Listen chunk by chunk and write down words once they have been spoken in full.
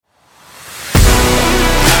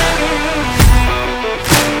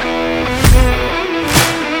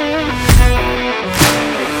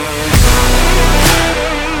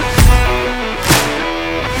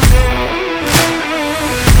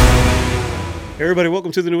Hey everybody,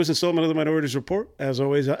 welcome to the newest installment of the Minorities Report. As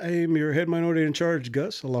always, I am your head minority in charge,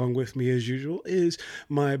 Gus. Along with me, as usual, is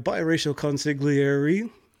my biracial consigliere,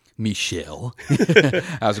 Michelle.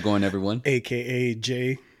 How's it going, everyone? aka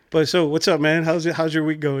Jay. But so, what's up, man? How's your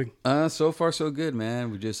week going? So far so good, man.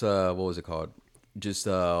 We just what was it called? Just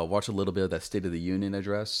watched a little bit of that State of the Union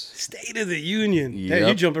address. State of the Union. Yep. Yeah,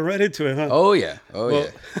 you jumping right into it, huh? Oh yeah. Yeah.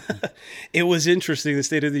 It was interesting, the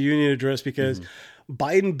State of the Union address, because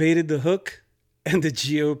Biden baited the hook, and the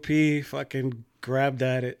GOP fucking grabbed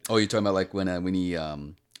at it. Oh, you're talking about like when he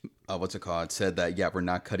what's it called? Said that we're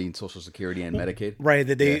not cutting Social Security and Medicaid. Right,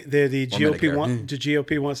 that the Medicare. The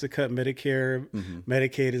GOP wants to cut Medicare,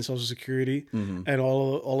 Medicaid, and Social Security, and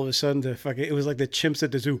all of a sudden it was like the chimps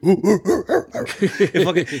at the zoo.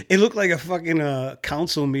 It looked like a fucking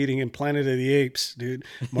council meeting in Planet of the Apes, dude.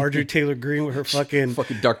 Marjorie Taylor Greene with her fucking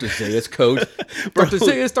Dr. Zayas coat. Dr.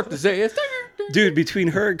 Zayas. Dude, between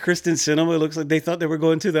her and Kristen Sinema, it looks like they thought they were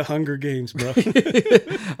going to the Hunger Games, bro.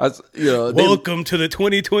 Welcome to the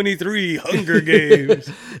 2023 Hunger Games.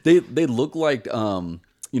 They look like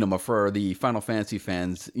for the Final Fantasy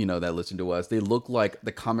fans, that listen to us, they look like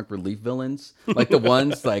the comic relief villains, like the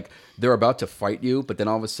ones like they're about to fight you, but then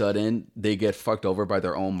all of a sudden they get fucked over by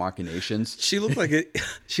their own machinations. She looked like an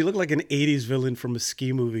 80s villain from a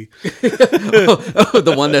ski movie.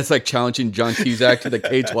 The one that's like challenging John Cusack to the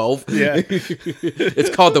K-12. Yeah.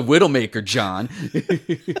 It's called the Widowmaker, John.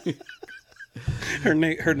 Her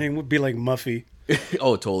name would be like Muffy.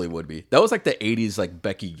 Oh, it totally would be. That was like the 80s like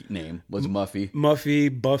Becky name was Muffy. Muffy,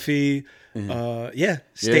 Buffy,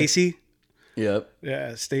 Stacy. Yep.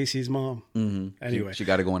 Yeah, Stacy's mom. Mm-hmm. Anyway. She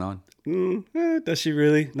got it going on. Does she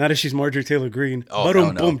really? Not if she's Marjorie Taylor Greene. Oh,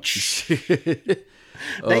 no.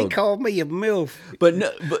 They called me a MILF. But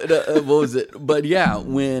what was it? But yeah,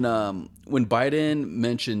 when Biden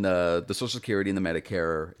mentioned the Social Security and the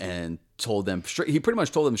Medicare and told them he pretty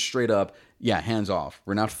much told them straight up, hands off.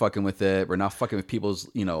 We're not fucking with it. We're not fucking with people's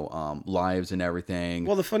lives and everything.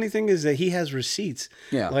 Well, the funny thing is that he has receipts.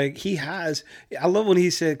 Yeah, like he has. I love when he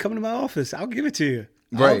said, "Come to my office. I'll give it to you."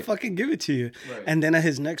 Right. I'll fucking give it to you. Right. And then at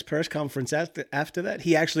his next press conference after that,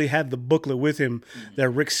 he actually had the booklet with him that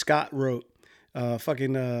Rick Scott wrote.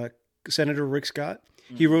 Senator Rick Scott.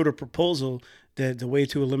 He wrote a proposal that the way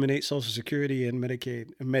to eliminate Social Security and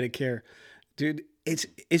Medicaid and Medicare. Dude, it's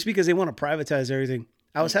because they want to privatize everything.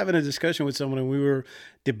 I was having a discussion with someone and we were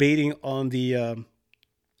debating on the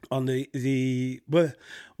drug,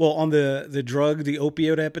 the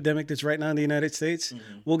opioid epidemic that's right now in the United States.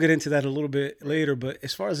 We'll get into that a little bit later, but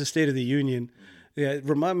as far as the State of the Union,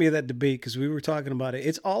 remind me of that debate because we were talking about it.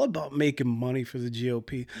 It's all about making money for the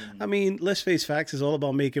GOP. I mean, let's face facts, it's all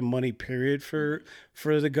about making money, period, for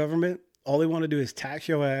the government. All they want to do is tax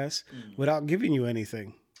your ass without giving you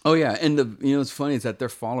anything. Oh yeah, and what's funny is that their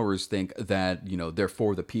followers think that they're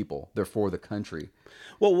for the people, they're for the country.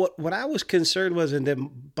 Well, what I was concerned was, and that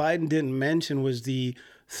Biden didn't mention, was the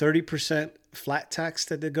 30% flat tax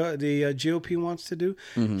that the GOP wants to do.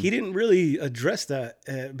 He didn't really address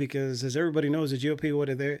that because, as everybody knows, the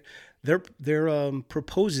GOP they're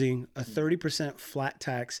proposing a 30% flat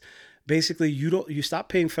tax. Basically, you stop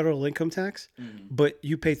paying federal income tax, but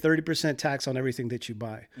you pay 30% tax on everything that you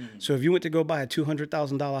buy. So if you went to go buy a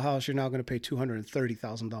 $200,000 house, you're now going to pay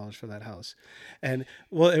 $230,000 for that house. And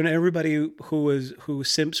everybody who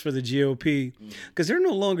simps for the GOP, because they're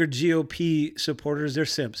no longer GOP supporters, they're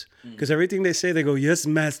simps. Because everything they say, they go, "Yes,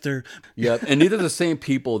 master." Yep, and these are the same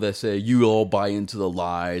people that say you all buy into the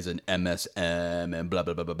lies and MSM and blah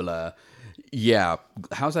blah blah blah blah. Yeah,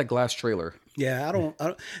 how's that glass trailer? Yeah, I don't.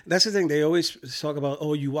 That's the thing. They always talk about,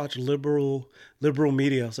 oh, you watch liberal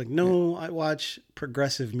media. I was like, no, I watch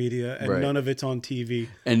progressive media, and none of it's on TV.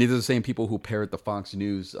 And these are the same people who parrot the Fox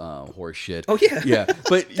News horse shit. Oh yeah, yeah.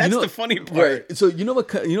 But that's the funny part. Right. So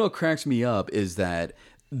what cracks me up is that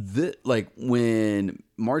when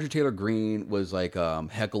Marjorie Taylor Greene was like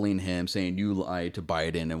heckling him, saying you lied to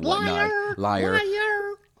Biden and whatnot, liar.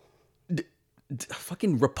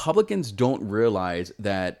 Fucking Republicans don't realize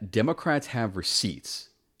that Democrats have receipts.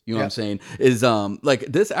 You know what I'm saying? Is like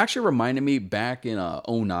this actually reminded me back in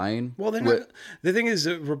 2009. Well, they're not. The thing is,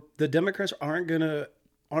 the Democrats aren't gonna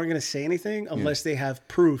say anything unless they have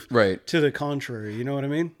proof to the contrary. You know what I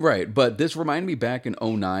mean? Right. But this reminded me back in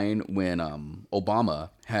 2009 when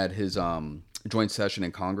Obama had his joint session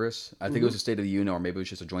in Congress. I think it was a State of the Union, or maybe it was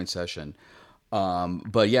just a joint session.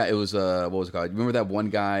 But yeah, it was what was it called? Remember that one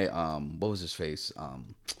guy? What was his face? I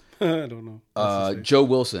don't know. Joe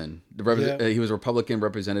Wilson. He was a Republican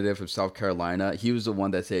representative from South Carolina. He was the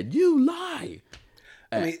one that said, "You lie."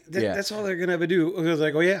 I mean, that's all they're going to have to do. It was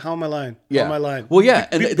like, how am I lying? Yeah. How am I lying? Well, yeah.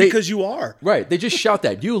 Because you are. Right. They just shout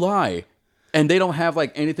that, "You lie." And they don't have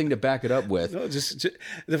like anything to back it up with. No, just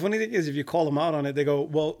the funny thing is, if you call them out on it, they go,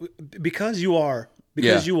 "Well, because you are."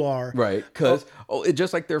 Because you are. Right. Because, it's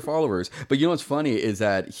just like their followers. But you know what's funny is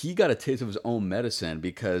that he got a taste of his own medicine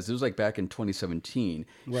because it was like back in 2017.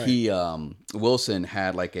 Right. Wilson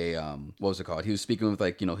had like a, what was it called? He was speaking with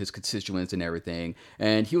like, his constituents and everything.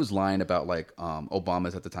 And he was lying about like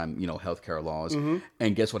Obama's at the time, healthcare laws. Mm-hmm.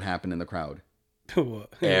 And guess what happened in the crowd?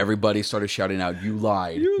 Everybody started shouting out, "You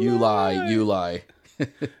lied. You lie. You lie."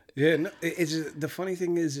 Yeah, no, it's just, the funny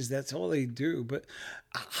thing is that's all they do. But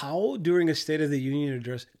how during a State of the Union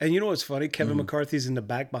address, and you know what's funny? Kevin McCarthy's in the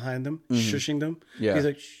back behind them, shushing them. Yeah, he's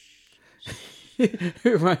like, shh. It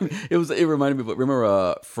reminded me of,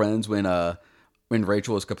 remember Friends when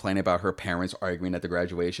Rachel was complaining about her parents arguing at the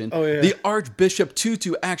graduation? Oh yeah, the Archbishop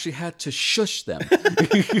Tutu actually had to shush them.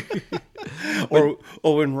 or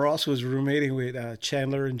when Ross was roommating with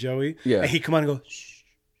Chandler and Joey, and he come on and go, shh.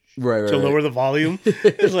 Right, to lower the volume.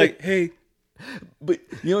 It's like, hey. But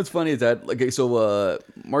you know what's funny is that, like, so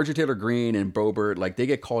Marjorie Taylor Greene and Boebert, like, they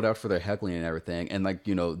get called out for their heckling and everything, and like,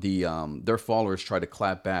 their followers try to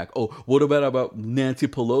clap back. Oh, what about Nancy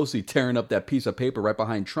Pelosi tearing up that piece of paper right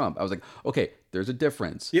behind Trump? I was like, okay, there's a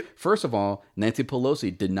difference. Yep. First of all, Nancy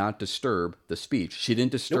Pelosi did not disturb the speech. She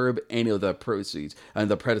didn't disturb any of the proceeds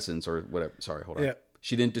and the precedents or whatever. Sorry, hold on. Yeah.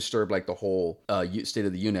 She didn't disturb like the whole State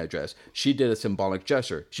of the Union address. She did a symbolic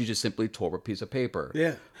gesture. She just simply tore a piece of paper.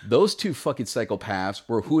 Yeah. Those two fucking psychopaths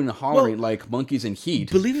were hooting and hollering like monkeys in heat.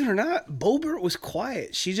 Believe it or not, Boebert was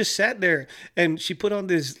quiet. She just sat there and she put on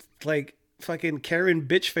this like fucking Karen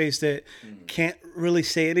bitch face that can't really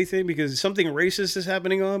say anything because something racist is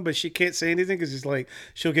happening on, but she can't say anything because it's like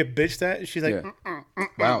she'll get bitched at. And she's like,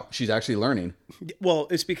 wow, she's actually learning. Well,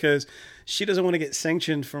 it's because she doesn't want to get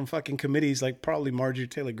sanctioned from fucking committees like probably Marjorie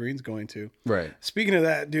Taylor Greene's going to. Right. Speaking of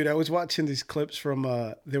that, dude, I was watching these clips from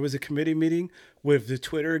there was a committee meeting with the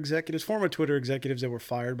Twitter executives, former Twitter executives that were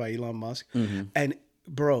fired by Elon Musk, and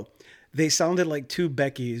bro. They sounded like two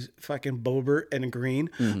Beckys, fucking Boebert and Green.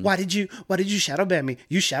 Mm-hmm. Why did you shadow ban me?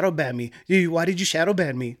 You shadow ban me. Why did you shadow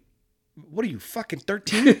ban me? What are you, fucking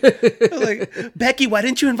 13? Like, Becky, why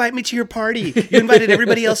didn't you invite me to your party? You invited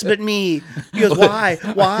everybody else but me. He goes, why?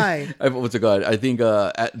 What's it called? I think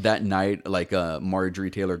at that night, like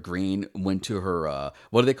Marjorie Taylor Greene went to her,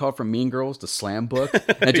 what do they call it from Mean Girls? The slam book.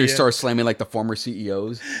 And she started slamming like the former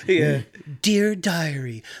CEOs. Yeah. Dear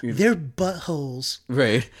diary, they're buttholes.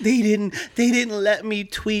 Right. They didn't let me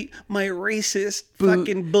tweet my racist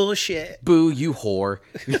fucking bullshit. Boo, you whore.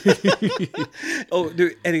 Oh,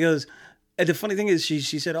 dude. And he goes, and the funny thing is, she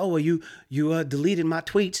said, "Oh well, you deleted my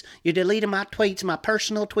tweets. You deleted my tweets, my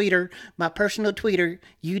personal tweeter.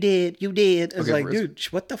 You did." It's like, dude,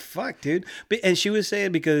 what the fuck, dude? And she was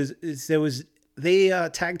saying because they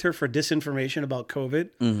tagged her for disinformation about COVID,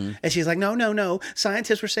 and she's like, "No.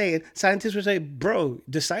 Scientists were saying, bro,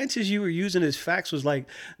 the scientists you were using as facts was like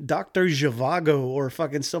Dr. Zhivago or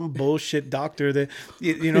fucking some bullshit doctor that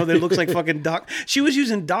that looks like fucking doc. She was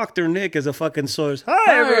using Dr. Nick as a fucking source.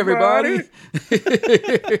 Hi everybody.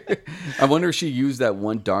 I wonder if she used that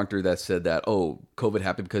one doctor that said that COVID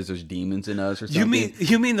happened because there's demons in us or something.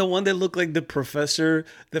 You mean the one that looked like the professor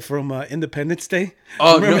from Independence Day?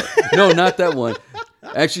 Oh no, not that one.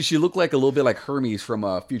 Actually, she looked like a little bit like Hermes from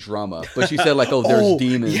Futurama, but she said like, there's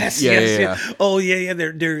demons. Yes. Oh yeah.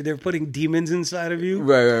 They're putting demons inside of you.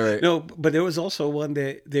 Right. No, but there was also one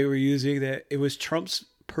that they were using that it was Trump's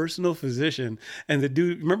personal physician, and the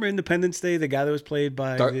dude, remember Independence Day, the guy that was played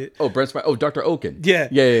by Dr. Oken.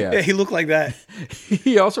 Yeah, he looked like that.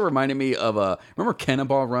 He also reminded me of remember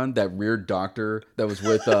Cannonball Run, that weird doctor that was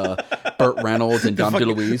with Burt Reynolds and Dom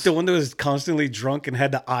DeLuise, the one that was constantly drunk and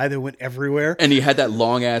had the eye that went everywhere, and he had that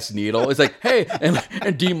long ass needle. It's like, hey,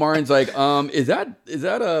 and Dean Martin's like, is that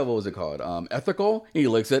what was it called, ethical? And he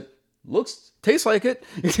licks it. Tastes like it.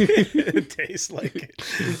 It tastes like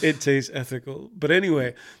it. It tastes ethical. But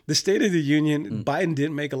anyway, the State of the Union, Biden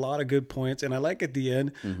did make a lot of good points. And I like at the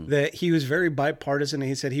end that he was very bipartisan. And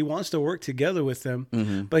he said he wants to work together with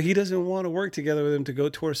them, but he doesn't want to work together with them to go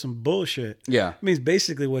towards some bullshit. Yeah. I mean,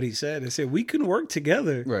 basically what he said. He said, we can work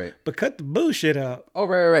together, right, but cut the bullshit out. Oh,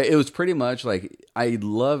 right. It was pretty much like,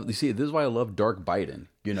 this is why I love Dark Biden.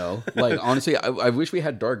 Like, honestly, I wish we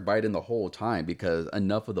had Dark Biden the whole time because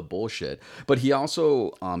enough of the bullshit. But he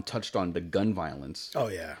also touched on the gun violence. Oh,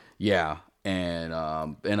 yeah. Yeah. And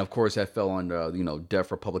of course, that fell under,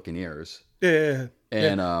 deaf Republican ears. Yeah.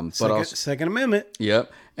 And, Second Amendment.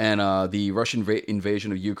 Yep. And the Russian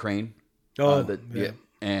invasion of Ukraine. And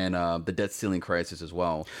the debt ceiling crisis as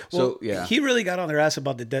well. So, yeah. He really got on their ass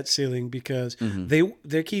about the debt ceiling because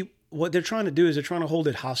they keep what they're trying to do is they're trying to hold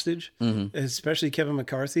it hostage, especially Kevin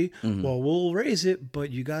McCarthy. Well, we'll raise it, but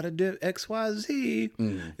you got to do X, Y, Z.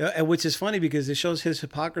 And which is funny because it shows his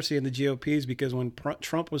hypocrisy in the GOPs, because when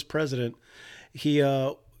Trump was president,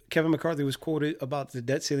 Kevin McCarthy was quoted about the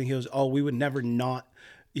debt ceiling. He goes, "Oh, we would never not,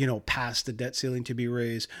 pass the debt ceiling to be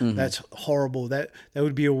raised. That's horrible. That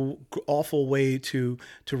would be an awful way to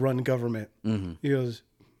run government." He goes,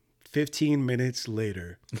 15 minutes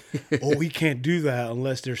later, "Oh, we can't do that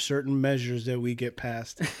unless there's certain measures that we get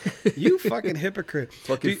passed." You fucking hypocrite.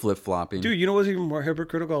 Fucking flip-flopping. Dude, you know what's even more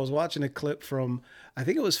hypocritical? I was watching a clip from, I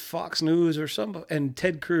think it was Fox News or something, and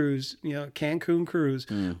Ted Cruz, Cancun Cruz,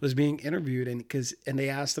 was being interviewed, and they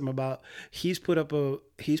asked him about, he's put up a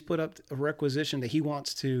requisition that he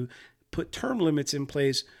wants to put term limits in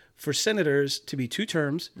place for senators to be 2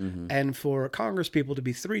 terms and for Congress people to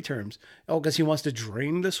be 3 terms. Oh, because he wants to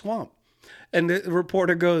drain the swamp. And the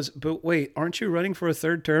reporter goes, "But wait, aren't you running for a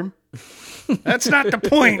 3rd term?" "That's not the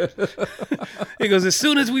point." He goes, "As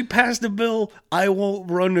soon as we pass the bill, I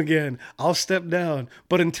won't run again. I'll step down.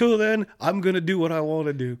 But until then, I'm going to do what I want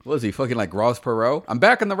to do." What is he, fucking like Ross Perot? I'm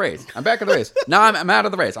back in the race. No, I'm out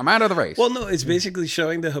of the race. I'm out of the race. Well, no, it's basically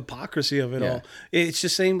showing the hypocrisy of it all. It's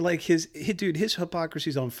just saying like his hypocrisy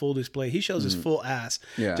is on full display. He shows his full ass.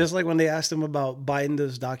 Yeah. Just like when they asked him about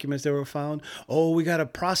Biden's documents that were found. "Oh, we got to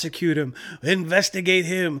prosecute him, investigate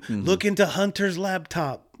him, look into Hunter's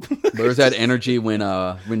laptop." Where's that energy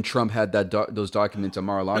when Trump had those documents at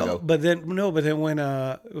Mar-a-Lago? But then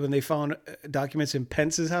when they found documents in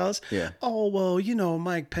Pence's house, "Oh, well,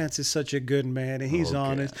 Mike Pence is such a good man and he's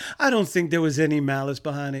honest. I don't think there was any malice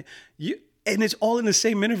behind it." And it's all in the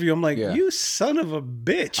same interview. I'm like, you son of a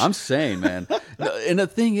bitch. I'm saying, man. And the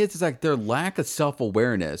thing is, it's like their lack of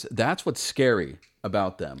self-awareness. That's what's scary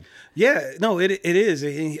about them. Yeah, no, it is.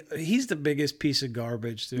 He's the biggest piece of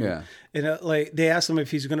garbage, dude. Yeah. And like they asked him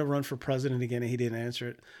if he's going to run for president again, and he didn't answer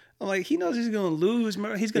it. I'm like, he knows he's going to lose.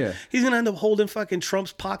 He's going to end up holding fucking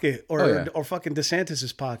Trump's pocket or fucking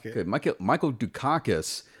DeSantis's pocket. Good. Michael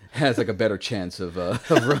Dukakis has like a better chance of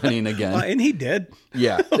running again. And he did.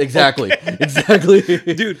 Yeah, exactly. Exactly.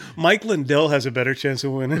 Dude, Mike Lindell has a better chance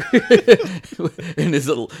of winning. And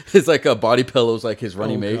his like a body pillow's like his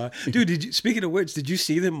running mate. God. Dude, speaking of which, did you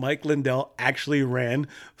see that Mike Lindell actually ran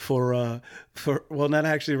not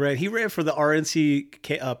actually ran. He ran for the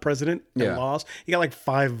RNC president and lost. He got like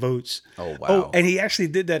 5 votes. Oh, wow. Oh, and he actually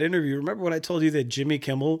did that interview. Remember when I told you that Jimmy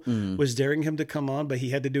Kimmel was daring him to come on, but he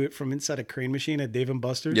had to do it from inside a crane machine at Dave &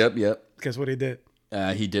 Buster's? Yep. Guess what he did?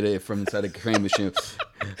 He did it from inside a crane machine.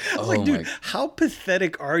 I was like, dude, how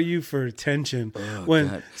pathetic are you for attention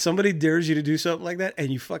when somebody dares you to do something like that and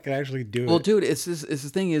you fucking actually do it? Well, dude, it's the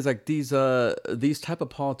thing is like these type of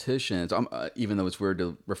politicians. Even though it's weird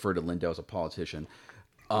to refer to Lindell as a politician,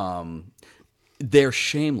 they're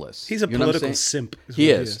shameless. He's a political simp. He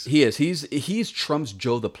is. He's Trump's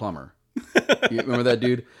Joe the plumber. You remember that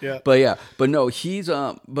dude? Yeah. But no, he's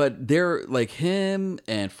but they're like him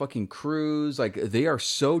and fucking Cruz, like they are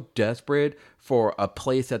so desperate for a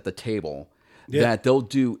place at the table that they'll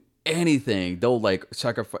do anything. They'll like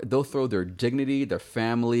sacrifice, they'll throw their dignity, their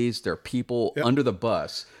families, their people under the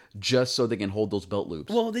bus just so they can hold those belt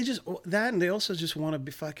loops. Well, they just that, and they also just want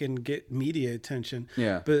to fucking get media attention.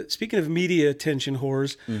 Yeah. But speaking of media attention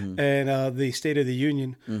whores and the State of the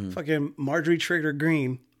Union, fucking Marjorie Taylor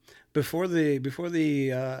Greene, before the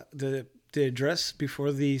address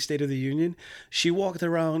before the State of the Union, she walked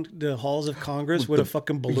around the halls of Congress with a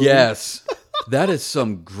fucking balloon. Yes. That is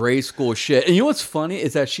some grade school shit. And you know what's funny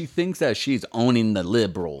is that she thinks that she's owning the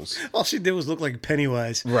liberals. All she did was look like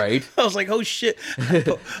Pennywise. Right. I was like, oh shit.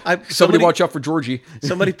 Somebody watch out for Georgie.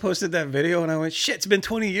 Somebody posted that video and I went, shit, it's been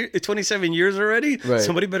 27 years already? Right.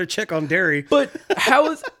 Somebody better check on Derry. But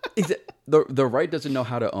how is it, the right doesn't know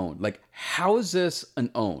how to own. Like, how is this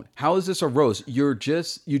an own? How is this a roast? You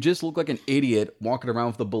just look like an idiot walking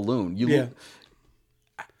around with a balloon. Look,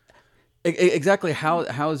 exactly.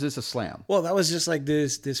 How is this a slam? Well, that was just like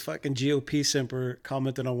this fucking GOP simper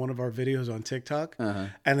commented on one of our videos on TikTok.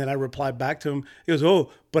 And then I replied back to him. He goes,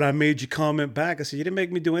 oh, but I made you comment back. I said, you didn't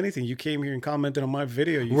make me do anything. You came here and commented on my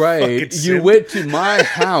video. You right. You went to my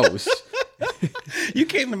house. You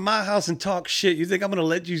came to my house and talk shit. You think I'm going to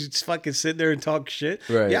let you fucking sit there and talk shit?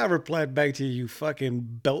 Right. Yeah, I replied back to you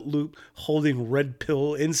fucking belt loop holding red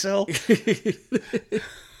pill incel.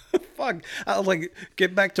 Fuck. I was like,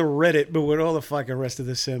 get back to Reddit, but with all the fucking rest of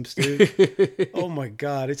the simps, dude. Oh my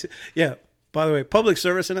God. By the way, public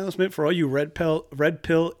service announcement for all you red pill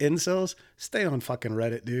incels: stay on fucking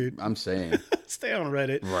Reddit, dude. I'm saying. Stay on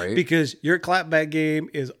Reddit, Right? Because your clapback game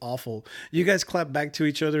is awful. You guys clap back to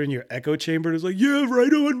each other in your echo chamber. It's like, yeah,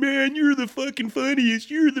 right on, man. You're the fucking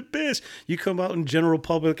funniest. You're the best. You come out in general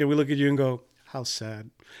public, and we look at you and go, how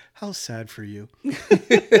sad. How sad for you.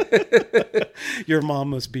 Your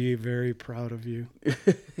mom must be very proud of you.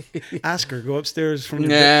 Ask her. Go upstairs from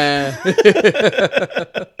your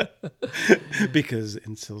because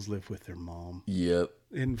incels live with their mom. Yep.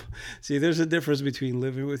 And see, there's a difference between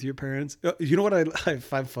living with your parents. You know what I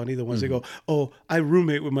find funny? The ones that go, oh, I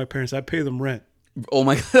roommate with my parents. I pay them rent. Oh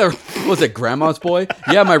my God. What was it, Grandma's boy?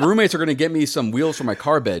 Yeah, my roommates are going to get me some wheels for my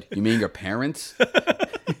car bed. You mean your parents?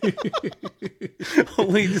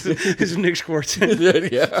 Only this is Nick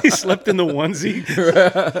Schwartzen. Yeah. He slept in the onesie.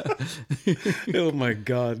 Oh my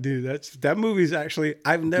God, dude. That movie's actually,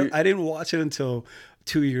 I didn't watch it until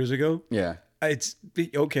 2 years ago. Yeah. It's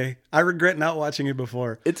okay. I regret not watching it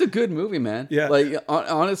before. It's a good movie, man. Yeah. Like,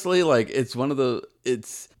 honestly, like, it's one of the,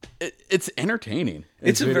 it's entertaining.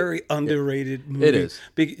 It's a very underrated movie. It is.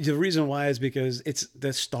 The reason why is because it's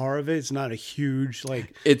the star of it. It's not a huge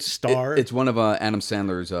star. It's one of Adam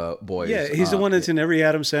Sandler's boys. Yeah, he's the one that's in every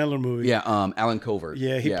Adam Sandler movie. Yeah, Alan Covert.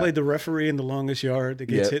 Yeah, he played the referee in The Longest Yard that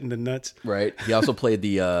gets hit in the nuts. Right. He also played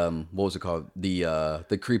the what was it called?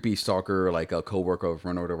 The creepy stalker, like a co-worker of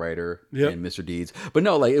Winona Ryder in Mr. Deeds. But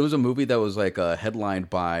no, like it was a movie that was like headlined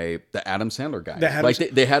by the Adam Sandler guy.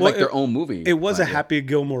 They had their own movie. It was a Happy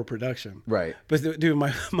Gilmore production. Right. But dude,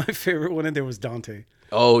 my favorite one in there was Dante.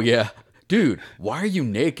 Oh yeah. Dude, why are you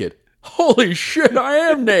naked? Holy shit, I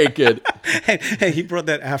am naked. Hey, he brought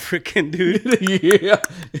that African dude. Yeah.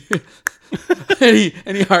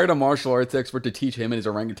 and he hired a martial arts expert to teach him and his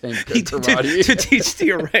orangutan karate. to teach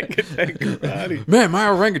the orangutan karate. Man, my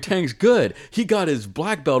orangutan's good. He got his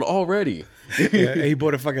black belt already. Yeah, he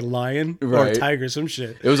bought a fucking lion or a tiger, some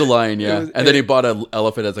shit. It was a lion, yeah. And then he bought an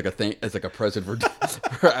elephant as like a present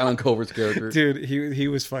for Alan Covert's character. Dude, he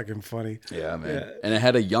was fucking funny. Yeah, man. Yeah. And it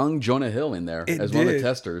had a young Jonah Hill in there as one of the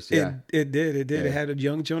testers. Yeah, it did. Yeah. It had a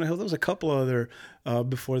young Jonah Hill. There was a couple other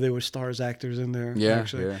before they were stars actors in there. Yeah,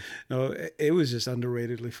 actually. Yeah. No, it was just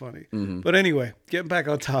underratedly funny. Mm-hmm. But anyway, getting back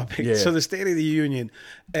on topic. Yeah. So the State of the Union.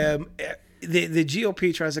 The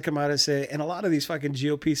GOP tries to come out and say, and a lot of these fucking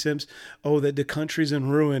GOP simps, that the country's in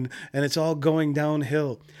ruin and it's all going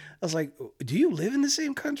downhill. I was like, do you live in the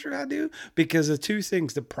same country I do? Because of two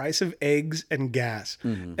things, the price of eggs and gas.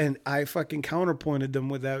 Mm-hmm. And I fucking counterpointed them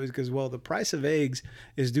with that because, the price of eggs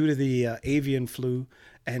is due to the avian flu.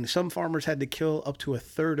 And some farmers had to kill up to a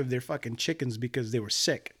third of their fucking chickens because they were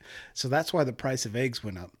sick. So that's why the price of eggs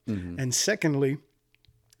went up. Mm-hmm. And secondly,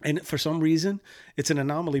 and for some reason, it's an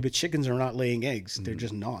anomaly, but chickens are not laying eggs. Mm-hmm. They're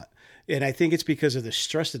just not. And I think it's because of the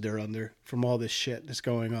stress that they're under from all this shit that's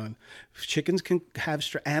going on. Chickens can have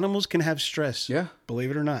stress. Animals can have stress. Yeah. Believe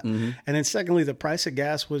it or not. Mm-hmm. And then secondly, the price of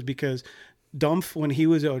gas was because Drumpf, when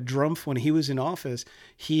he was in office,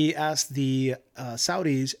 he asked the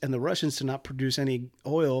Saudis and the Russians to not produce any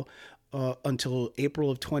oil until April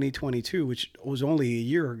of 2022, which was only a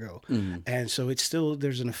year ago. Mm-hmm. And so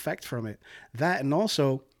there's an effect from it. That, and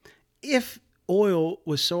also, if oil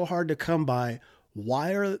was so hard to come by,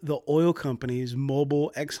 why are the oil companies,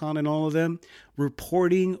 Mobil, Exxon, and all of them,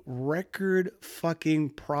 reporting record fucking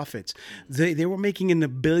profits? They were making in the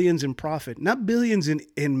billions in profit, not billions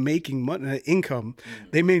in making money, income.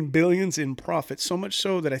 They made billions in profit, so much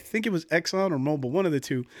so that I think it was Exxon or Mobil, one of the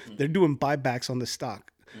two, they're doing buybacks on the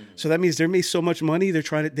stock. So that means they made so much money, they're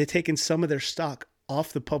taking some of their stock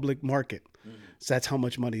off the public market. So that's how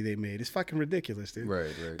much money they made. It's fucking ridiculous, dude. Right.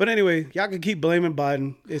 But anyway, y'all can keep blaming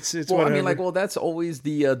Biden. It's well, whatever. I mean, that's always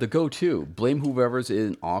the go-to. Blame whoever's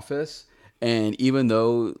in office. And even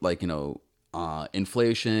though,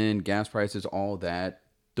 inflation, gas prices, all that,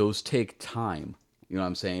 those take time. You know what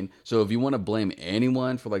I'm saying? So if you want to blame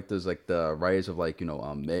anyone for the rise of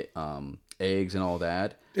eggs and all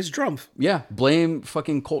that, it's Trump. Yeah, blame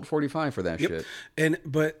fucking Colt 45 for that shit.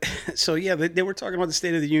 So they were talking about the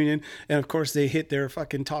State of the Union, and of course they hit their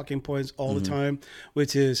fucking talking points all the time,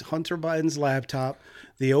 which is Hunter Biden's laptop,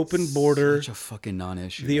 the open border, such a fucking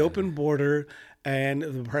non-issue. The open border and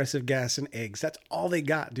the price of gas and eggs. That's all they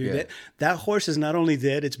got, dude. Yeah. That horse is not only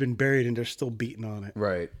dead, it's been buried, and they're still beating on it.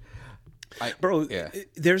 Right.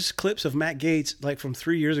 There's clips of Matt Gaetz from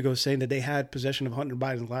 3 years ago saying that they had possession of Hunter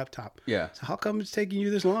Biden's laptop. Yeah. So how come it's taking you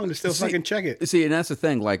this long to still fucking check it? See, and that's the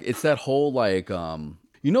thing. It's that whole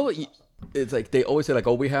it's like they always say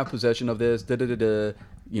we have possession of this.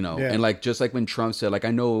 and like, just like when Trump said, like,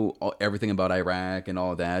 I know everything about Iraq and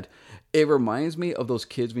all that. It reminds me of those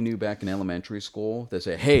kids we knew back in elementary school that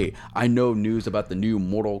say, hey, I know news about the new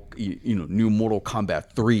Mortal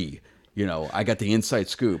Kombat 3. I got the inside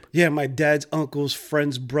scoop. Yeah, my dad's uncle's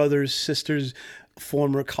friend's brother's sister's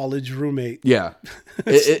former college roommate. Yeah.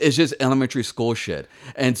 It's just elementary school shit.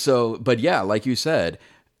 And so, but yeah, like you said,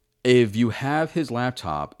 if you have his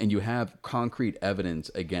laptop and you have concrete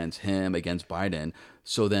evidence against him, against Biden,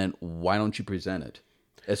 so then why don't you present it?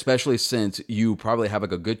 Especially since you probably have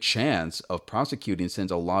like a good chance of prosecuting,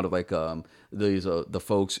 since a lot of like the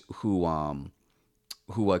folks who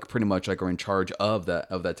like pretty much like are in charge of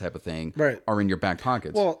that type of thing, right, are in your back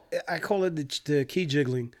pockets. Well, I call it the key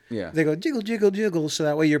jiggling. Yeah, they go jiggle, jiggle, jiggle, so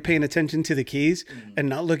that way you're paying attention to the keys and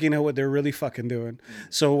not looking at what they're really fucking doing.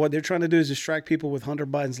 So what they're trying to do is distract people with Hunter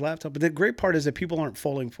Biden's laptop. But the great part is that people aren't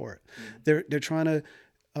falling for it. They're trying to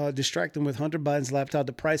distract them with Hunter Biden's laptop,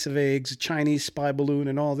 the price of eggs, Chinese spy balloon,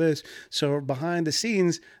 and all this. So behind the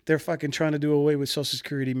scenes, they're fucking trying to do away with Social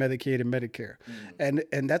Security, Medicaid, and Medicare,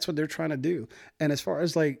 and that's what they're trying to do. And as far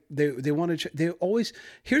as like they want to, they always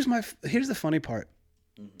here's the funny part.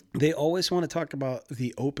 They always want to talk about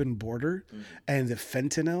the open border and the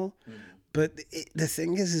fentanyl. But the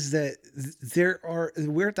thing is that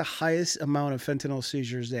we're at the highest amount of fentanyl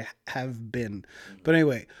seizures there have been. But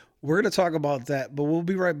anyway, we're going to talk about that, but we'll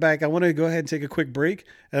be right back. I want to go ahead and take a quick break,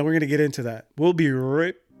 and we're going to get into that. We'll be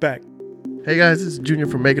right back. Hey guys, this is Junior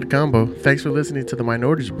from Make It a Combo. Thanks for listening to the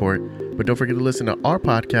Minorities Report. But don't forget to listen to our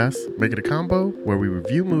podcast, Make It a Combo, where we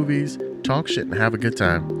review movies, talk shit, and have a good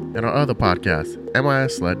time. And our other podcast,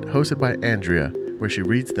 MIS Slut, hosted by Andrea, where she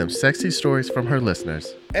reads them sexy stories from her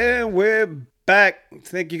listeners. And we're back.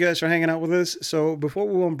 Thank you guys for hanging out with us. So before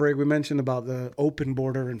we went on break, we mentioned about the open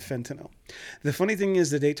border and fentanyl. The funny thing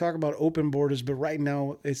is that they talk about open borders, but right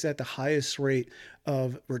now it's at the highest rate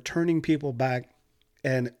of returning people back.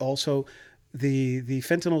 And also the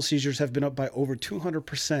fentanyl seizures have been up by over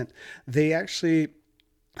 200%. They actually,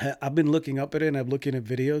 I've been looking up at it and I'm looking at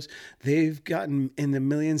videos. They've gotten in the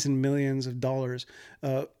millions and millions of dollars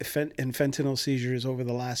in fentanyl seizures over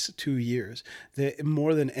the last 2 years,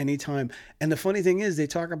 more than any time. And the funny thing is they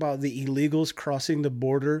talk about the illegals crossing the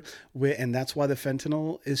border, and that's why the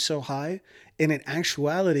fentanyl is so high. And in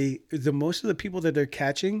actuality, most of the people that they're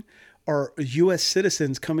catching are U.S.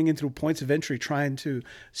 citizens coming in through points of entry trying to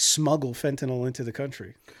smuggle fentanyl into the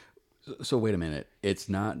country. So wait a minute. It's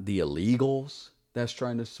not the illegals that's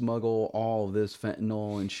trying to smuggle all of this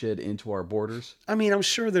fentanyl and shit into our borders? I mean, I'm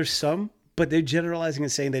sure there's some, but they're generalizing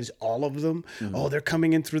and saying that it's all of them. Oh, they're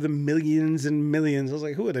coming in through the millions and millions. I was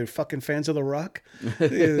like, who are they, fucking fans of The Rock?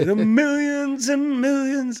 The millions and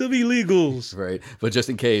millions of illegals. Right. But just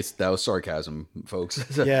in case, that was sarcasm, folks.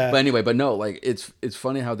 Yeah. But anyway, but no, like, it's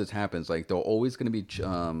funny how this happens. Like, they're always going to be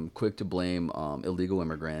quick to blame illegal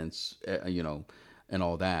immigrants, and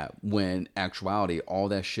all that, when actuality, all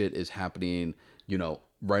that shit is happening,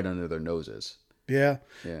 right under their noses. Yeah.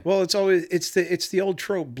 Well, it's the old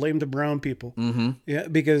trope, blame the brown people. Yeah,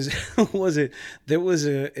 because there was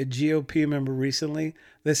a GOP member recently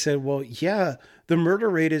that said, well, yeah, the murder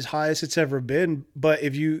rate is highest it's ever been, but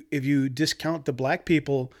if you discount the black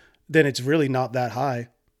people, then it's really not that high.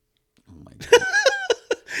 Oh my God.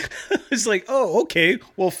 It's like, oh, okay,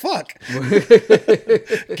 well, fuck.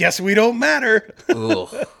 Guess we don't matter.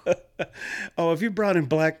 Oh, if you're brown and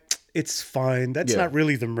black, it's fine. That's not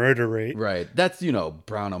really the murder rate. Right. That's,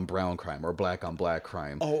 brown on brown crime or black on black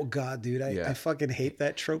crime. Oh, God, dude. I fucking hate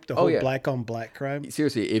that trope, the whole black on black crime.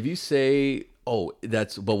 Seriously, if you say,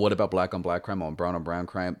 but what about black on black crime or brown on brown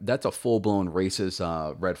crime? That's a full-blown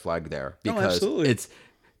racist red flag there. Because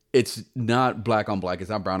it's not black on black. It's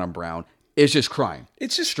not brown on brown. It's just crime.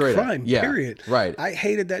 It's just straight crime, period. Right. I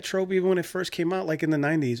hated that trope even when it first came out, like in the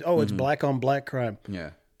 90s. Oh, it's black on black crime.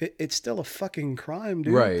 Yeah. It's still a fucking crime,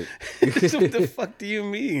 dude. Right. What the fuck do you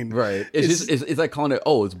mean? Right. It's like calling it,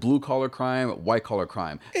 it's blue collar crime, white collar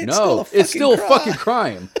crime. It's still a fucking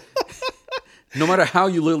crime. No matter how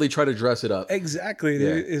you literally try to dress it up. Exactly.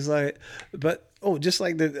 Dude. It's like, but just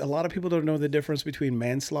like a lot of people don't know the difference between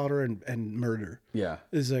manslaughter and murder. Yeah.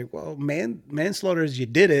 It's like, well, manslaughter is you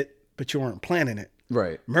did it, but you weren't planning it.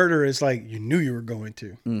 Right. Murder is like you knew you were going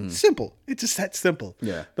to. Simple. It's just that simple.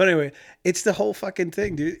 Yeah. But anyway, it's the whole fucking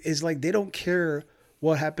thing, dude. It's like they don't care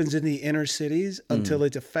what happens in the inner cities until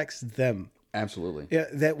it affects them. Absolutely. Yeah,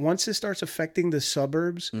 that once it starts affecting the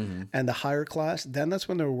suburbs and the higher class, then that's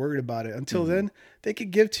when they're worried about it. Until then, they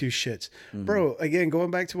could give two shits. Bro, again,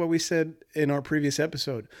 going back to what we said in our previous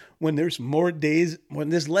episode, when there's less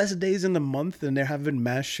days in the month than there have been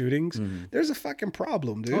mass shootings, there's a fucking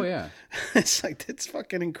problem, dude. Oh, yeah. It's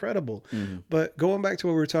fucking incredible. But going back to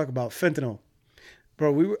what we were talking about, fentanyl.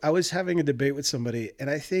 Bro, I was having a debate with somebody, and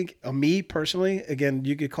I think, me personally, again,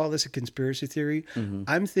 you could call this a conspiracy theory.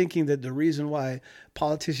 I'm thinking that the reason why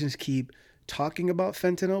politicians keep talking about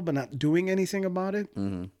fentanyl but not doing anything about it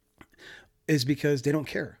is because they don't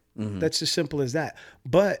care. That's as simple as that.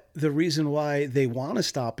 But the reason why they want to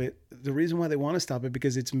stop it,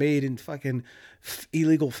 because it's made in fucking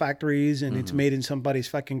illegal factories and it's made in somebody's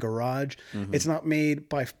fucking garage. It's not made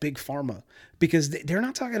by big pharma, because they're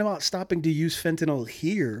not talking about stopping to use fentanyl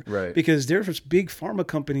here. Right. Because there's big pharma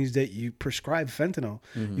companies that you prescribe fentanyl.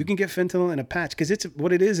 You can get fentanyl in a patch, because it's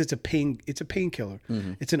a painkiller.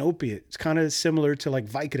 It's an opiate. It's kind of similar to like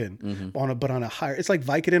Vicodin but on a higher. It's like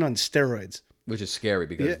Vicodin on steroids. Which is scary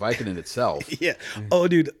because Vicodin itself. Yeah. Oh,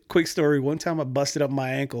 dude, quick story. One time I busted up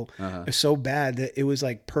my ankle. It's so bad that it was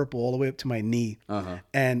like purple all the way up to my knee.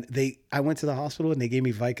 And I went to the hospital and they gave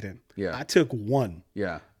me Vicodin. Yeah. I took one.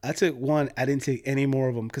 Yeah. I took one. I didn't take any more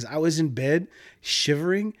of them because I was in bed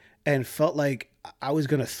shivering and felt like I was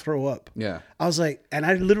going to throw up. Yeah. I was like, and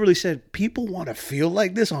I literally said, people want to feel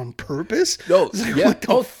like this on purpose? No, like, yeah. What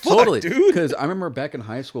the fuck, totally. dude? Because I remember back in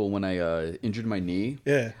high school when I injured my knee.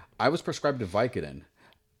 Yeah. I was prescribed a Vicodin.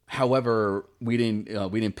 However, we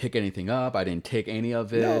didn't pick anything up. I didn't take any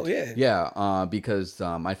of it. No, yeah. Yeah, because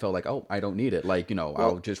I felt like, I don't need it. Like,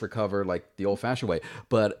 I'll just recover like the old-fashioned way.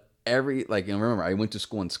 But remember, I went to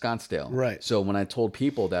school in Scottsdale. Right. So when I told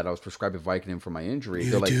people that I was prescribed a Vicodin for my injury,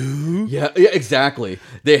 they're like, do? yeah, exactly.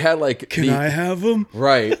 They had like, Can I have them?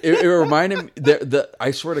 Right. It reminded me,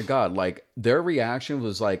 I swear to God, like their reaction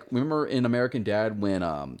was like, remember in American Dad when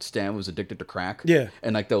Stan was addicted to crack? Yeah.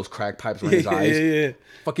 And like those crack pipes were in his eyes? Yeah.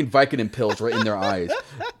 Fucking Vicodin pills right in their eyes.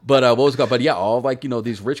 But what was it called? But yeah, all like,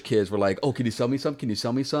 these rich kids were like, oh, can you sell me some? Can you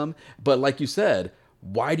sell me some? But like you said,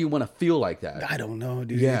 why do you want to feel like that? I don't know,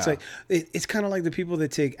 dude. Yeah. It's like it's kind of like the people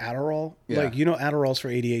that take Adderall. Yeah. Like, Adderall's for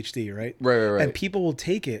ADHD, right? Right. And people will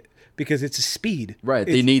take it because it's a speed. Right.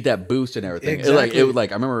 They need that boost and everything. Exactly.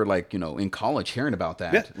 I remember in college hearing about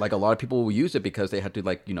that. Yeah. Like a lot of people will use it because they had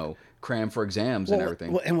to cram for exams and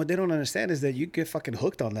everything. Well, and what they don't understand is that you get fucking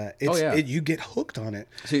hooked on that. You get hooked on it.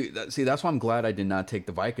 See, that's why I'm glad I did not take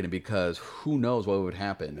the Vicodin, because who knows what would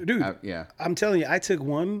happen. Dude, I'm telling you, I took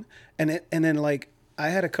one and then like I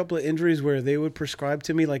had a couple of injuries where they would prescribe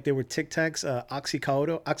to me, like they were Tic Tacs,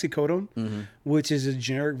 oxycodone, which is a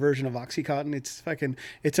generic version of Oxycontin.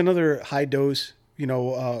 It's another high dose,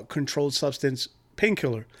 controlled substance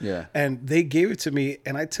painkiller. Yeah. And they gave it to me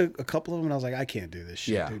and I took a couple of them and I was like, I can't do this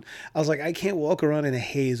shit, dude. I was like, I can't walk around in a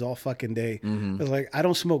haze all fucking day. I was like, I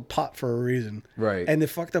don't smoke pot for a reason. Right. And the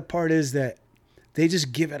fucked up part is that they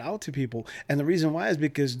just give it out to people. And the reason why is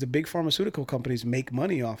because the big pharmaceutical companies make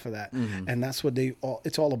money off of that. And that's what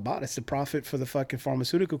it's all about. It's the profit for the fucking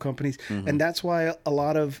pharmaceutical companies. And that's why a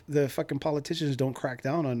lot of the fucking politicians don't crack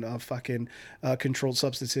down on fucking controlled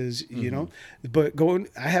substances, But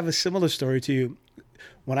I have a similar story to you.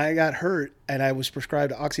 When I got hurt and I was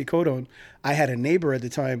prescribed oxycodone, I had a neighbor at the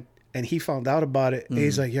time and he found out about it. And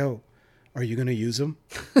he's like, yo, are you going to use them?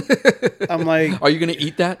 I'm like, are you going to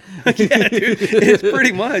eat that? Yeah, dude, it's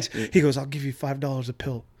pretty much. He goes, I'll give you $5 a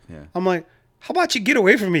pill. Yeah. I'm like, how about you get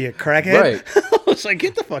away from me, you crackhead? Right. I was like,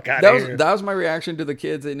 get the fuck out of here. That was my reaction to the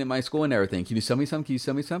kids in my school and everything. Can you sell me some? Can you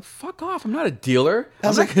sell me some? Fuck off. I'm not a dealer. I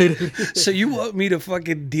was like, so you want me to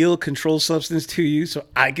fucking deal controlled substance to you so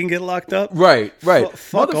I can get locked up? Right.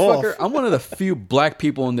 Fuck Motherfucker, off. I'm one of the few black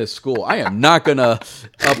people in this school. I am not going to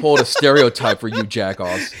uphold a stereotype for you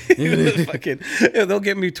jackoffs. They'll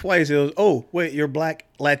get me twice. It was, oh, wait, you're black,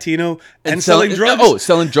 Latino, and selling drugs? Oh,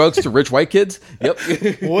 selling drugs to rich white kids? Yep.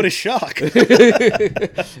 What a shock. He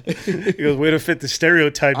goes, way to fit the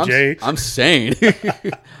stereotype, Jay. I'm sane.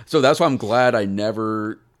 So that's why I'm glad I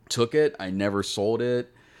never took it. I never sold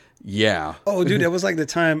it. Yeah. Oh, dude, that was like the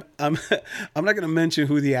time. I'm not going to mention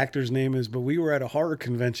who the actor's name is, but we were at a horror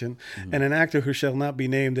convention, and an actor who shall not be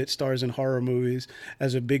named that stars in horror movies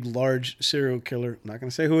as a big, large serial killer. I'm not going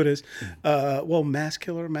to say who it is. Mass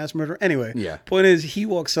killer, mass murderer. Anyway, point is, he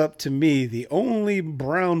walks up to me, the only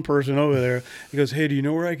brown person over there. He goes, hey, do you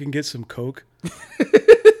know where I can get some Coke?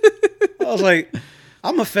 I was like,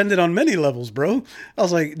 I'm offended on many levels, bro. I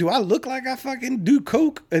was like, do I look like I fucking do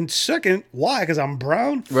Coke? And second, why? Because I'm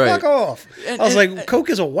brown? Right. Fuck off. I was like, Coke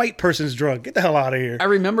is a white person's drug. Get the hell out of here. I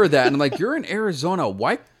remember that. And I'm like, you're in Arizona.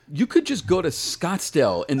 Why You could just go to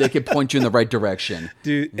Scottsdale and they could point you in the right direction.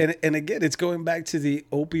 Dude, and again, it's going back to the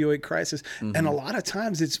opioid crisis. And a lot of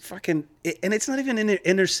times it's fucking, and it's not even in the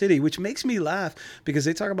inner city, which makes me laugh because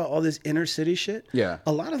they talk about all this inner city shit. Yeah.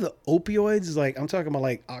 A lot of the opioids, like I'm talking about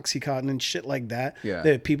like Oxycontin and shit like that, Yeah.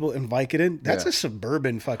 that people in Vicodin, that's Yeah. a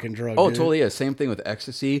suburban fucking drug. Oh, dude. totally. Yeah. Same thing with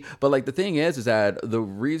ecstasy. But like the thing is that the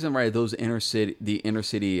reason why those inner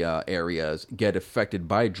city areas get affected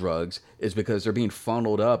by drugs is because they're being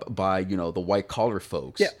funneled up by, the white collar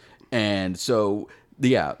folks. Yeah. And so,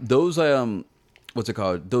 those, what's it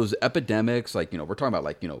called? Those epidemics, like, we're talking about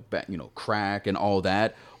like, crack and all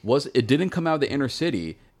that it didn't come out of the inner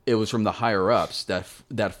city. It was from the higher ups that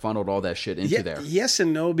funneled all that shit into there. Yes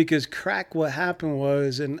and no, because crack, what happened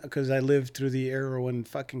was, and because I lived through the era when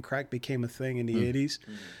fucking crack became a thing in the 80s,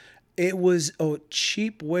 it was a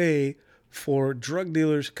cheap way for drug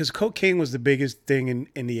dealers, because cocaine was the biggest thing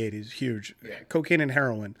in the 80s, huge. Yeah. Cocaine and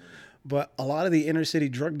heroin. But a lot of the inner city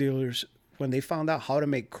drug dealers, when they found out how to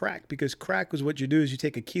make crack, because crack was what you do is you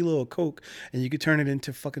take a kilo of coke and you could turn it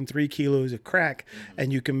into fucking 3 kilos of crack,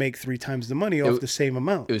 and you can make 3 times the money off the same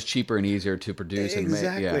amount. It was cheaper and easier to produce.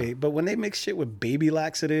 Exactly. And make, yeah. But when they mix shit with baby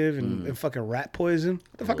laxative and fucking rat poison,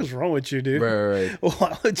 what the fuck is wrong with you, dude? Right.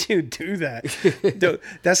 Why would you do that? Dude,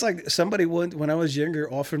 that's like somebody when I was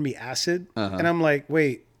younger offered me acid, and I'm like,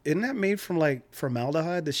 wait, isn't that made from like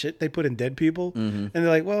formaldehyde, the shit they put in dead people? And they're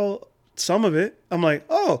like, well, some of it. I'm like,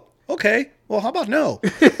 oh, okay. Well, how about no?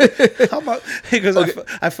 How about, because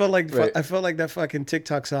I felt like I felt like that fucking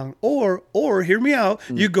TikTok song. Or hear me out.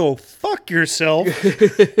 You go fuck yourself,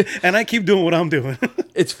 and I keep doing what I'm doing.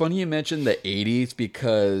 It's funny you mentioned the 80s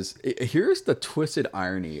because here's the twisted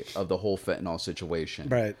irony of the whole fentanyl situation.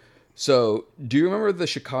 Right. So, do you remember the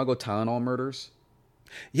Chicago Tylenol murders?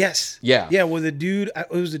 Yes. Yeah. Yeah. Well, it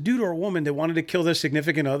was a dude or a woman that wanted to kill their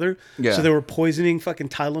significant other. Yeah. So they were poisoning fucking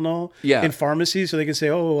Tylenol in pharmacies so they can say,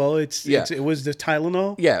 oh, well, it was the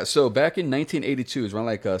Tylenol. Yeah. So back in 1982, it was around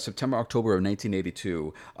like September, October of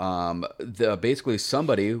 1982. Basically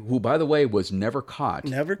somebody who, by the way, was never caught.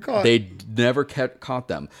 Never caught. They never caught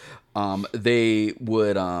them. They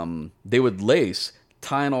would lace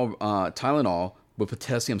Tylenol with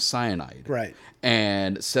potassium cyanide. Right.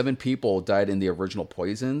 And 7 people died in the original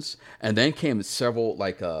poisons, and then came several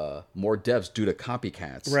more deaths due to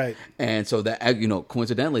copycats. Right. And so that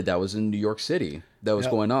coincidentally that was in New York City that was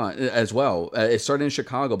going on as well. It started in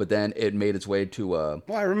Chicago, but then it made its way to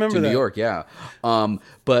I remember to that. New York. Yeah.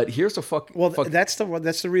 But here's the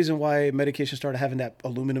that's the reason why medication started having that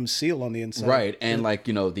aluminum seal on the inside. Right. And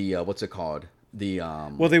the what's it called?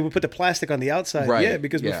 Well, they would put the plastic on the outside, right,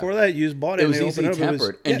 because before that you just bought it. It was and easily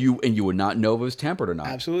tampered, you would not know if it was tampered or not.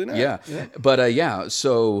 Absolutely not. Yeah. But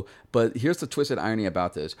So, but here's the twisted irony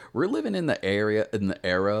about this: we're living in the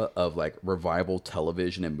era of like revival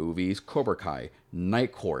television and movies, Cobra Kai,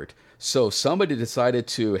 Night Court. So somebody decided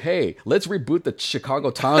to, hey, let's reboot the Chicago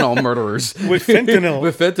Tylenol murderers with fentanyl.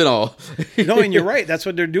 With fentanyl. No, and you're right. That's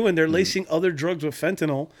what they're doing. They're lacing other drugs with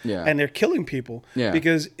fentanyl, and they're killing people. Yeah.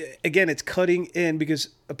 Because again, it's cutting in. Because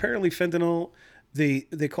apparently fentanyl,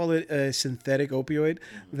 they call it a synthetic opioid,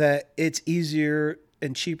 that it's easier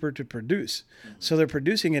and cheaper to produce. So they're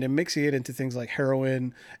producing it and mixing it into things like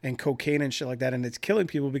heroin and cocaine and shit like that, and it's killing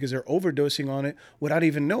people because they're overdosing on it without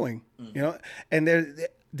even knowing. And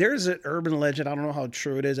there's an urban legend, I don't know how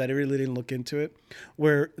true it is, I really didn't look into it,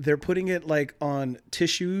 where they're putting it like on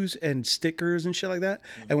tissues and stickers and shit like that,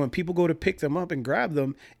 and when people go to pick them up and grab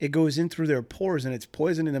them, it goes in through their pores and it's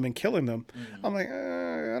poisoning them and killing them. I'm like,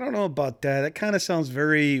 I don't know about that. That kind of sounds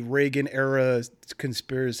very Reagan era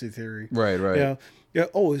conspiracy theory. Right. Yeah. Yeah.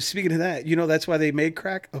 Oh, speaking of that, that's why they made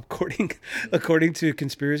crack. According to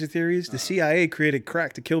conspiracy theories, the CIA created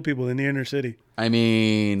crack to kill people in the inner city. I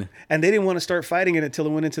mean, and they didn't want to start fighting it until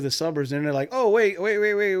it went into the suburbs. And they're like, oh, wait.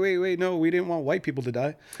 No, we didn't want white people to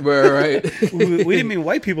die. Right. we didn't mean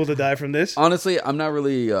white people to die from this. Honestly, I'm not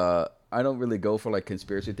really, I don't really go for like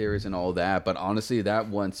conspiracy theories and all that, but honestly, that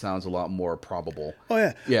one sounds a lot more probable.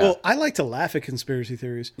 Oh, yeah. Well, I like to laugh at conspiracy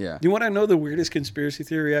theories. Yeah. You want to know the weirdest conspiracy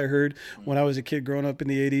theory I heard when I was a kid growing up in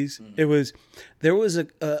the 80s? There was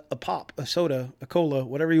a pop, a soda, a cola,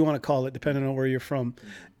 whatever you want to call it, depending on where you're from.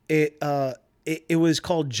 It was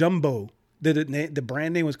called Jumbo. The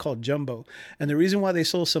brand name was called Jumbo. And the reason why they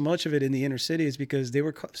sold so much of it in the inner city is because they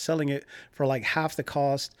were selling it for like half the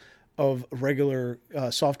cost of regular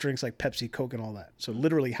soft drinks like Pepsi, Coke, and all that. So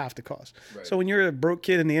literally half the cost. Right. So when you're a broke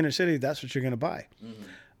kid in the inner city, that's what you're going to buy.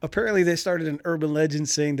 apparently they started an urban legend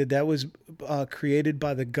saying that was created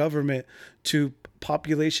by the government to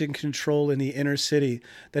population control in the inner city,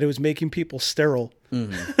 that it was making people sterile.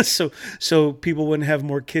 So people wouldn't have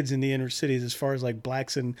more kids in the inner cities, as far as like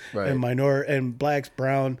blacks and blacks,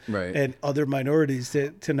 brown, and other minorities,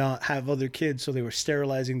 to not have other kids. So they were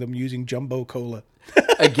sterilizing them using jumbo cola.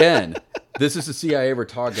 Again, this is the CIA we're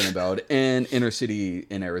talking about, and inner city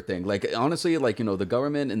and everything. Like, honestly, like, you know, the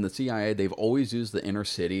government and the CIA, they've always used the inner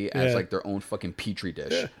city as like their own fucking petri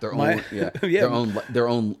dish, their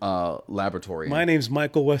own laboratory. My name's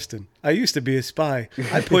Michael Weston. I used to be a spy.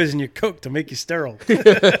 I poison your coke to make you sterile.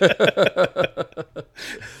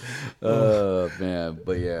 Oh man,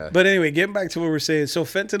 but yeah. But anyway, getting back to what we're saying. So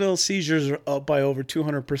fentanyl seizures are up by over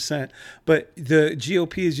 200%, but the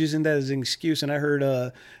GOP is using that as an excuse. And I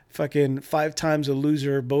heard fucking 5 times a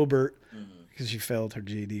loser Boebert, because she failed her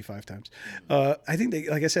GED 5 times. I think they,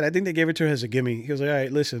 like I said, I think they gave it to her as a gimme. He was like, all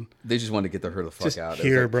right, listen. They just wanted to get her the fuck out.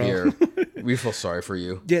 Here, like, bro. Here. We feel sorry for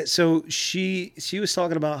you. Yeah, so she was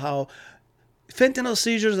talking about how fentanyl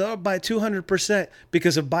seizures are up by 200%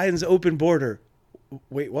 because of Biden's open border.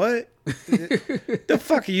 Wait, what? The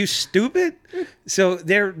fuck, are you stupid? So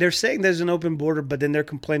they're saying there's an open border, but then they're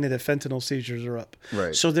complaining that fentanyl seizures are up.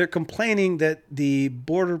 Right. So they're complaining that the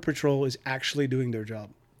Border Patrol is actually doing their job,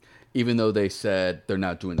 even though they said they're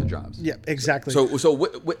not doing the jobs. Yeah, exactly. So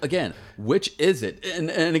again, which is it? And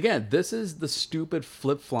again, this is the stupid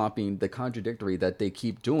flip-flopping, the contradictory that they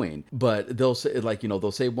keep doing. But they'll say, like, you know,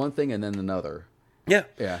 they'll say one thing and then another. Yeah.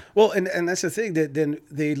 Yeah. Well, and that's the thing, that then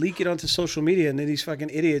they leak it onto social media, and then these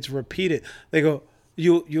fucking idiots repeat it. They go,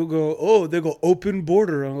 you'll go, oh, they go open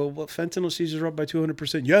border. I go, well, fentanyl seizures are up by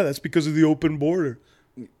 200%. Yeah, that's because of the open border.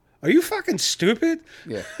 Are you fucking stupid?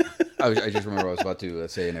 Yeah. I just remember what I was about to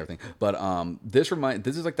say and everything. But this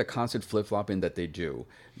is like the constant flip-flopping that they do.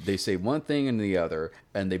 They say one thing and the other,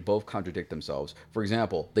 and they both contradict themselves. For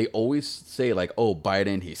example, they always say, like, oh,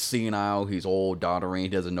 Biden, he's senile, he's old, doddering, he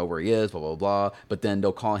doesn't know where he is, blah, blah, blah. But then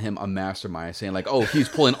they'll call him a mastermind, saying, like, oh, he's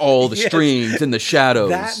pulling all the strings in the shadows.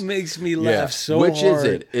 That makes me laugh so Which hard. is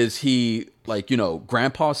it? Is he, like, you know,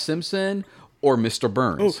 Grandpa Simpson or Mr.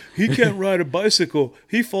 Burns? Oh, he can't ride a bicycle.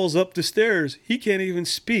 He falls up the stairs. He can't even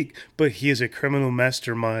speak. But he is a criminal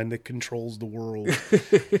mastermind that controls the world.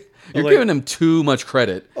 You're giving him too much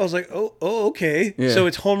credit. I was like, oh, okay. Yeah. So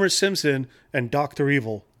it's Homer Simpson and Dr.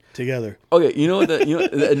 Evil together. Okay,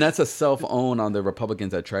 and that's a self-own on the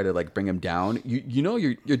Republicans that try to, like, bring him down.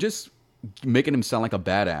 You're just making him sound like a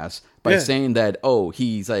badass by saying that, oh,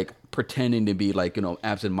 he's like pretending to be, like, you know,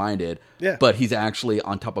 absent-minded, but he's actually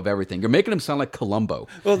on top of everything. You're making him sound like Columbo.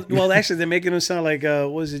 Well, actually, they're making him sound like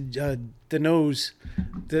what was it, the Nose?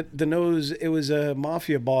 The Nose. It was a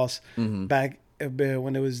mafia boss back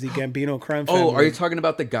when it was the Gambino crime family. Oh, are you talking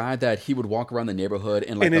about the guy that he would walk around the neighborhood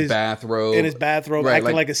in, like, a bathrobe? In his bathrobe, right,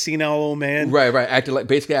 acting like a senile old man. Right.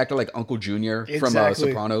 Basically acting like Uncle Junior from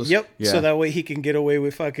Sopranos. Yep. Yeah. So that way he can get away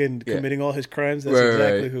with fucking committing all his crimes. That's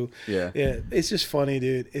exactly who. Yeah. Yeah. It's just funny,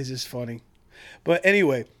 dude. It's just funny. But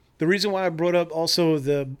anyway, the reason why I brought up also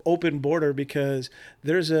the open border, because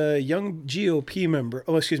there's a young GOP member.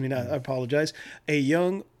 Oh, excuse me. I apologize. A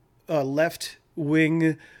young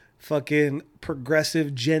left-wing fucking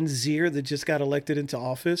progressive Gen Zer that just got elected into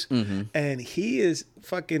office, and he is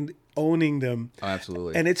fucking owning them. Oh,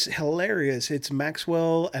 absolutely. And it's hilarious. It's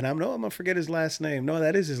Maxwell, and I'm gonna forget his last name. No,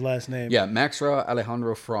 that is his last name. Yeah, Maxwell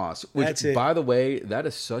Alejandro Frost. Which, that's it. By the way, that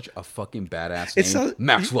is such a fucking badass name.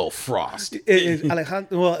 Maxwell Frost.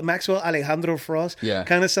 Maxwell Alejandro Frost. Yeah.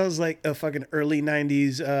 Kind of sounds like a fucking early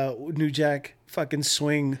 90s New Jack fucking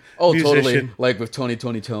swing musician. Totally. Like with Tony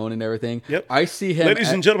Tone and everything. Yep. I see him. Ladies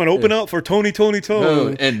and gentlemen, open up for Tony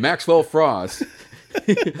Tone. And Maxwell Frost.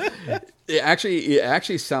 It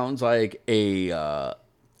actually sounds like a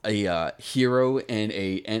hero in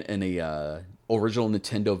a original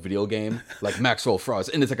Nintendo video game, like Maxwell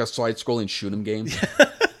Frost, and it's like a side-scrolling shoot 'em game.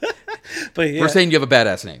 But we're saying you have a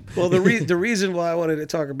badass name. Well, the reason why I wanted to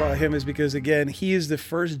talk about him is because, again, he is the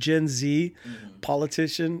first Gen Z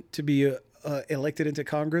politician to be elected into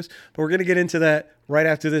Congress. But we're going to get into that right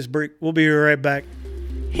after this break. We'll be right back.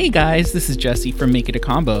 Hey guys, this is Jesse from Make It a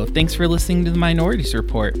Combo. Thanks for listening to the Minorities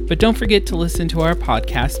Report. But don't forget to listen to our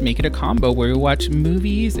podcast, Make It a Combo, where we watch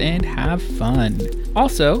movies and have fun.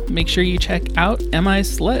 Also, make sure you check out Am I a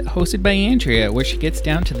Slut, hosted by Andrea, where she gets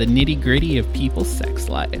down to the nitty-gritty of people's sex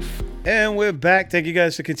life. And we're back. Thank you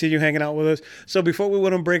guys to continue hanging out with us. So before we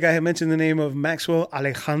went on break, I had mentioned the name of Maxwell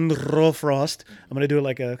Alejandro Frost. I'm going to do it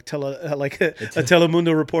like a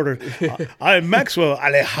Telemundo reporter. I'm Maxwell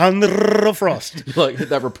Alejandro Frost. Like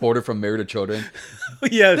that reporter from Married to Children.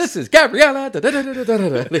 Yes. This is Gabriela.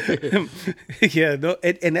 Yeah, no,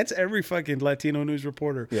 and that's every fucking Latino news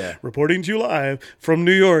reporter. Yeah. Reporting to you live from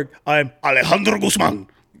New York, I'm Alejandro Guzman.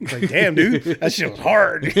 It's like, damn, dude, that shit was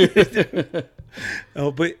hard.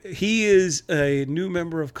 Oh, but he is a new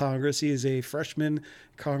member of Congress. He is a freshman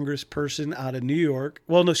congressperson out of New York.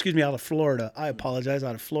 Well, no, excuse me, out of Florida. I apologize,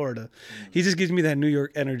 out of Florida. He just gives me that New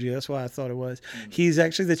York energy. That's why I thought it was. He's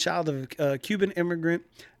actually the child of a Cuban immigrant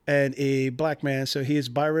and a black man, so he is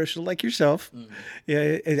biracial like yourself. Yeah,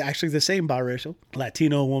 it's actually the same biracial.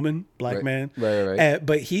 Latino woman, black man. Right.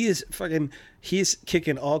 But he's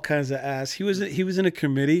kicking all kinds of ass. He was in a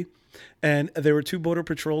committee, and there were two Border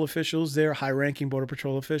Patrol officials there, high-ranking Border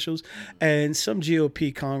Patrol officials, and some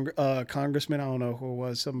GOP congressman, I don't know who it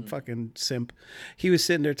was, some fucking simp. He was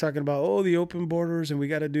sitting there talking about, the open borders, and we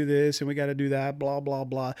got to do this, and we got to do that, blah, blah,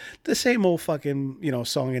 blah. The same old fucking,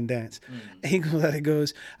 song and dance. And he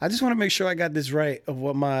goes, I just want to make sure I got this right of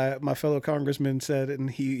what my fellow congressman said,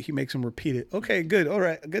 and he makes him repeat it. Okay, good. All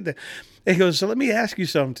right, good. And he goes, so let me ask you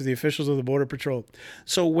something to the officials of the Border Patrol.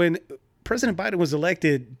 So when President Biden was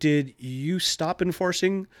elected, did you stop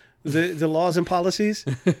enforcing the laws and policies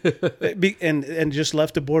and just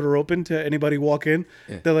left the border open to anybody walk in?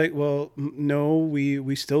 Yeah. They're like, well, no,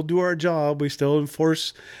 we still do our job. We still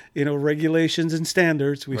enforce, regulations and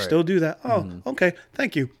standards. We still do that. Oh, okay.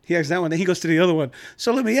 Thank you. He asks that one. Then he goes to the other one.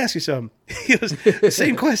 So let me ask you something. He goes,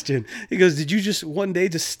 same question. He goes, did you just one day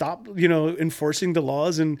just stop, enforcing the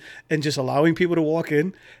laws and just allowing people to walk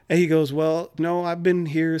in? And he goes, well, no, I've been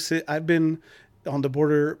here. I've been on the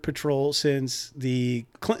Border Patrol since the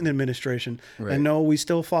Clinton administration. Right. And no, we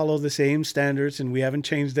still follow the same standards and we haven't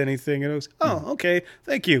changed anything. And it was, okay,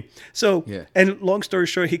 thank you. So, and long story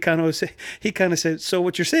short, he kind of said, so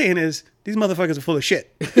what you're saying is these motherfuckers are full of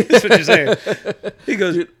shit. That's what you're saying. He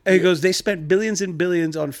goes, they spent billions and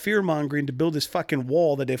billions on fear mongering to build this fucking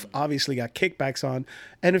wall that they've obviously got kickbacks on,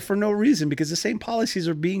 and for no reason, because the same policies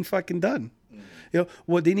are being fucking done.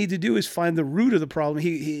 What they need to do is find the root of the problem.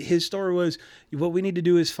 His story was, what we need to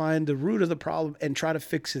do is find the root of the problem and try to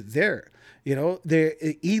fix it there. They're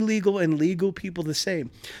illegal and legal people the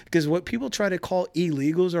same. Because what people try to call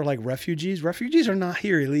illegals are like refugees. Refugees are not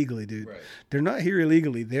here illegally, dude. Right. They're not here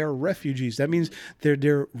illegally. They are refugees. That means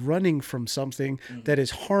they're running from something that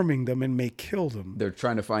is harming them and may kill them. They're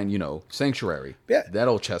trying to find, sanctuary. Yeah. That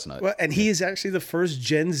old chestnut. Well, and he is actually the first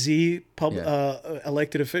Gen Z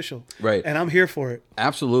elected official. Right. And I'm here for it.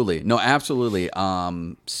 Absolutely. No, absolutely.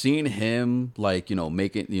 Seeing him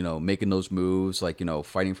making those moves,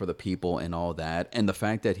 fighting for the people and all that, and the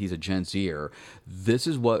fact that he's a Gen Zer, this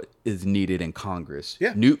is what is needed in Congress.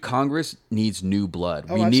 Yeah. Congress needs new blood.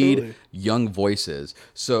 We need young voices.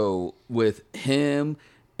 So with him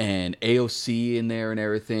and AOC in there and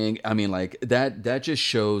everything, I mean, that just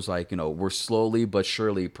shows we're slowly but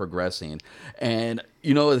surely progressing. And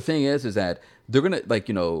the thing is that they're going to,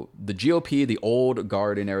 the GOP, the old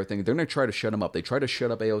guard and everything, they're going to try to shut him up. They tried to shut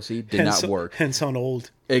up AOC, did not work. Hence on old.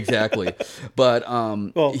 Exactly. But,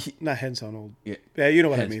 not hence on old. Yeah, you know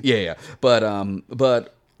what I mean. Yeah.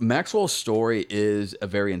 But Maxwell's story is a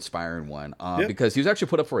very inspiring one because he was actually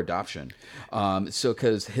put up for adoption.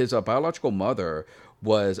 Because his biological mother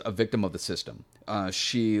was a victim of the system.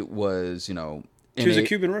 She was, she was a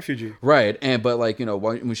Cuban refugee. Right. But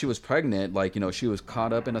when she was pregnant, she was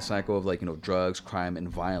caught up in a cycle of drugs, crime, and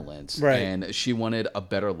violence. Right. And she wanted a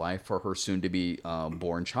better life for her soon to be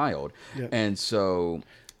born child. Yep. And so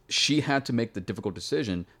she had to make the difficult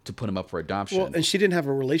decision to put him up for adoption. Well, and she didn't have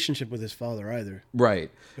a relationship with his father either.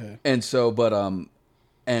 Right. Yeah. And so,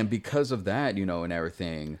 and because of that, and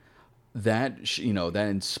everything, that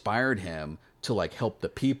inspired him to help the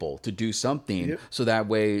people to do something, so that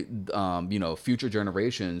way, future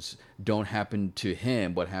generations don't happen to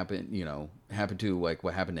him what happened to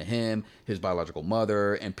what happened to him, his biological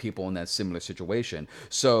mother, and people in that similar situation.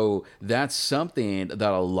 So that's something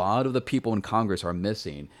that a lot of the people in Congress are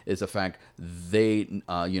missing, is the fact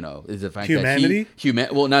humanity? That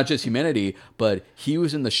well, not just humanity, but he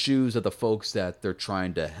was in the shoes of the folks that they're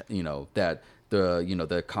trying to, that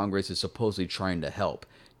the Congress is supposedly trying to help.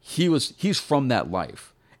 He's from that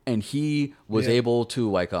life, and he was able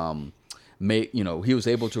to he was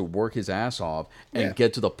able to work his ass off and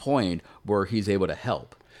get to the point where he's able to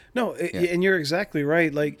help. No, and you're exactly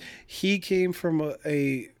right. He came from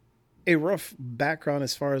a a rough background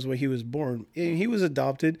as far as where he was born. He was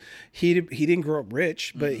adopted. He didn't grow up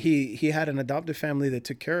rich, but he had an adopted family that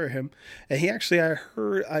took care of him. And he actually,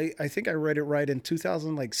 I think I read it right, in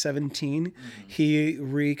 2017, he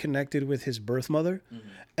reconnected with his birth mother.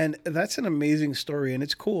 And that's an amazing story, and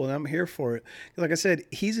it's cool, and I'm here for it. Like I said,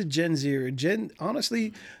 he's a Gen Zer.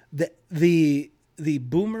 Honestly, the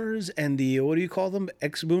boomers and the, what do you call them,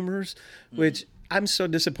 ex-boomers, which I'm so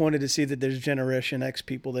disappointed to see that there's Generation X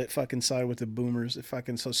people that fucking side with the boomers. They're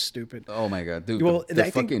fucking so stupid. Oh my god, dude! Well, the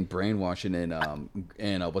I fucking think, brainwashing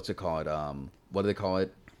and what's it called? What do they call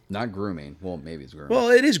it? Not grooming. Well, maybe it's grooming. well,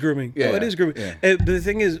 it is grooming. Yeah, Well, it is grooming. yeah. But the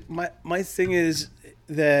thing is, my thing is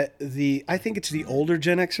that I think it's the older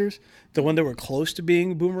Gen Xers, the one that were close to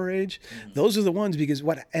being boomer age. Those are the ones, because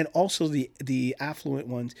and also the affluent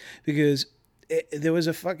ones, because there was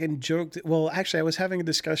a fucking joke. Well, actually, I was having a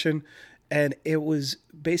discussion. And it was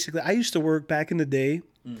basically, I used to work back in the day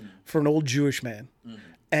for an old Jewish man.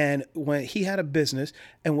 And when he had a business,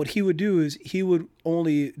 and what he would do is he would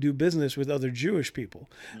only do business with other Jewish people.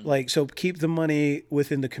 Like, so keep the money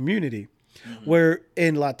within the community. Where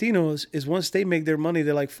in Latinos is once they make their money,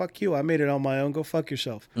 they're like, fuck you, I made it on my own, go fuck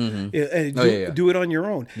yourself. Do it on your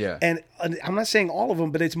own. Yeah. And I'm not saying all of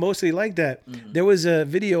them, but it's mostly like that. There was a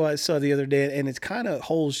video I saw the other day, and it kind of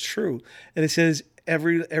holds true. And it says,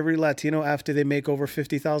 every Latino, after they make over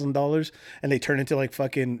 $50,000, and they turn into like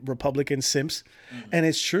fucking Republican simps. And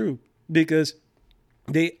it's true, because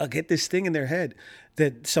they get this thing in their head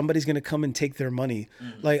that somebody's going to come and take their money.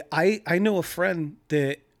 Like I know a friend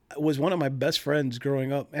that was one of my best friends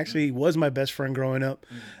growing up. Actually, he was my best friend growing up.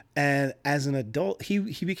 And as an adult, he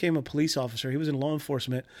became a police officer. He was in law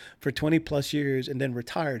enforcement for 20 plus years and then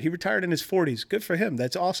retired. He retired in his 40s. Good for him.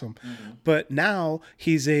 That's awesome. But now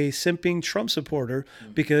he's a simping Trump supporter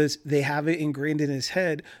because they have it ingrained in his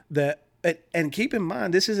head that, and keep in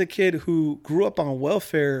mind, this is a kid who grew up on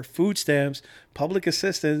welfare, food stamps, public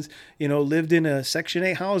assistance, lived in a Section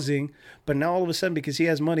 8 housing, but now all of a sudden, because he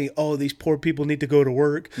has money, these poor people need to go to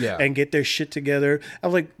work and get their shit together.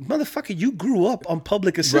 I'm like, motherfucker, you grew up on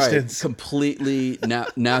public assistance. Right, completely.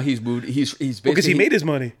 Now he's moved. He's basically, because he made his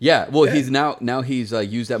money. Yeah, well, he's now he's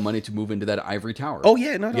used that money to move into that ivory tower. Oh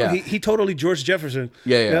yeah, no, he totally George Jefferson.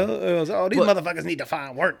 Yeah. It was, these motherfuckers need to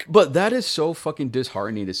find work. But that is so fucking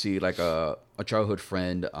disheartening to see, like a childhood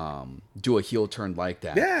friend do a heel turn like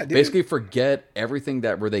that. Yeah, dude. Basically forget everything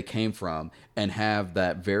where they came from and have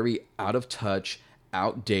that very out of touch,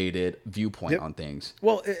 outdated viewpoint on things.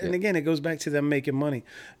 Well, and again, it goes back to them making money.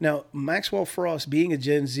 Now, Maxwell Frost being a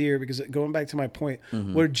Gen Zer, because going back to my point,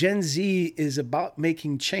 where Gen Z is about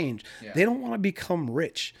making change. They don't want to become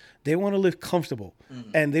rich. They want to live comfortable,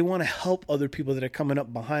 and they want to help other people that are coming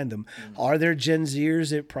up behind them. Are there Gen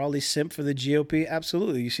Zers that probably simp for the GOP?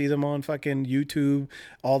 Absolutely. You see them on fucking YouTube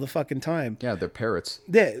all the fucking time. Yeah, they're parrots.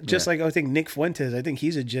 Yeah, just like I think Nick Fuentes. I think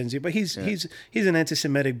he's a Gen Z, but he's an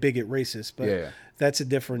anti-Semitic bigot racist. But that's a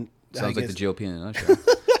different. Sounds like the GOP in a nutshell.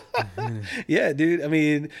 Yeah, dude. I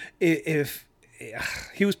mean, if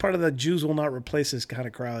he was part of the Jews will not replace this kind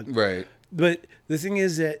of crowd, right? But the thing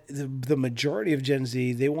is that the majority of Gen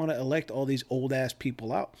Z, they want to elect all these old ass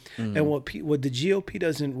people out. And what the GOP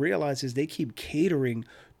doesn't realize is they keep catering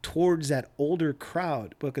towards that older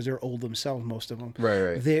crowd because they're old themselves, most of them.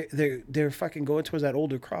 Right. They're fucking going towards that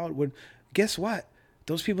older crowd. When guess what?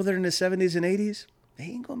 Those people that are in the 70s and 80s, they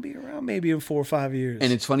ain't gonna be around maybe in 4 or 5 years.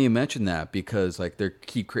 And it's funny you mention that because like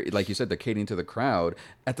like you said, they're catering to the crowd.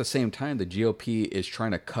 At the same time, the GOP is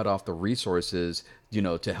trying to cut off the resources,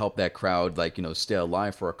 to help that crowd, stay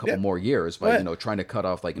alive for a couple more years by, trying to cut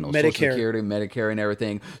off Social Security, Medicare, and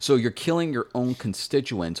everything. So you're killing your own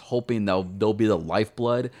constituents, hoping they'll be the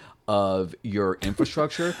lifeblood of your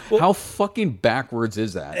infrastructure. How fucking backwards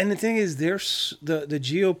is that? And the thing is, the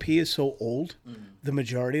GOP is so old, the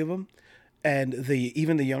majority of them. And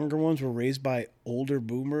even the younger ones were raised by older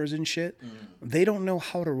boomers and shit. They don't know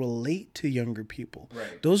how to relate to younger people.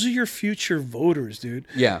 Right. Those are your future voters, dude.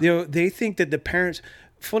 Yeah. They think that the parents.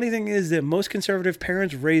 Funny thing is that most conservative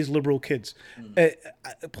parents raise liberal kids.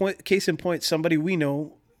 Case in point, somebody we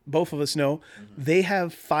know, both of us know, they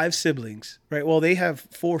have 5 siblings, right? Well, they have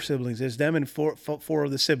 4 siblings. There's them and four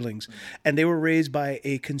of the siblings. And they were raised by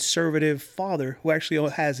a conservative father who actually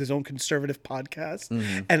has his own conservative podcast.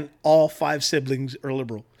 And all 5 siblings are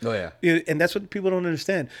liberal. Oh, yeah. And that's what people don't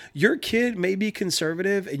understand. Your kid may be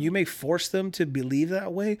conservative and you may force them to believe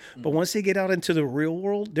that way. But once they get out into the real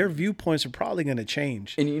world, their viewpoints are probably going to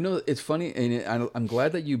change. And it's funny, and I'm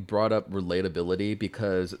glad that you brought up relatability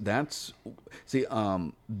because that's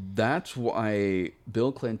why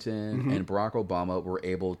Bill Clinton and Barack Barack Obama were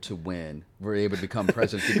able to win, were able to become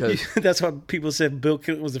president because that's why people said Bill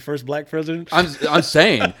Clinton was the first black president. I'm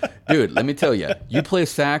saying, dude, let me tell you, you play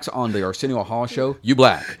sax on the Arsenio Hall show, you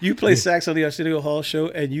black. You play sax on the Arsenio Hall show,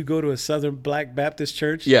 and you go to a Southern Black Baptist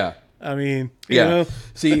church. Yeah. I mean, yeah. You know?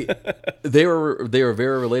 See, they were very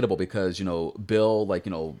relatable because, you know, Bill, like,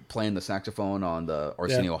 you know, playing the saxophone on the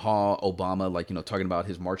Arsenio Hall, Obama, like, you know, talking about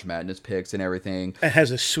his March Madness picks and everything. It has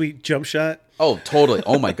a sweet jump shot. Oh, totally.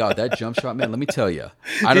 Oh my God, that jump shot, man. Let me tell you,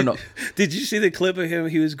 I don't know. Did you see the clip of him?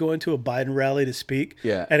 He was going to a Biden rally to speak.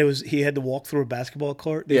 Yeah. And he had to walk through a basketball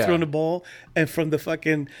court. They threw him the ball, and from the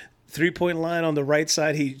fucking 3-point line on the right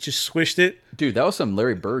side, he just swished it. Dude, that was some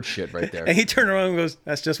Larry Bird shit right there. And he turned around and goes,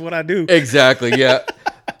 "That's just what I do." Exactly, yeah.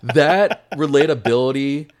 That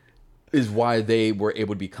relatability is why they were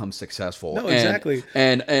able to become successful. No, exactly.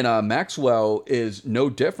 And Maxwell is no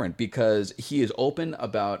different because he is open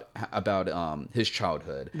about his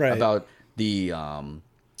childhood, right. about the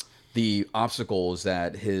obstacles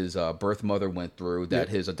that his birth mother went through, that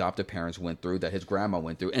his adoptive parents went through, that his grandma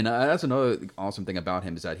went through. And that's another awesome thing about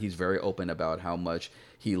him is that he's very open about how much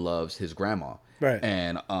he loves his grandma. Right.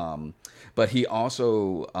 And but he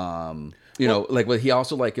also you know, like, but he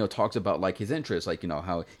also, like, you know, talks about, like, his interests, like, you know,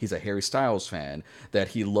 how he's a Harry Styles fan, that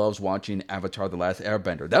he loves watching Avatar: The Last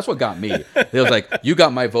Airbender. That's what got me. It was like, you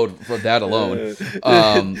got my vote for that alone.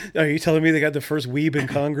 Are you telling me they got the first weeb in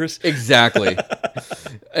Congress? Exactly.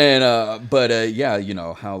 And but yeah, you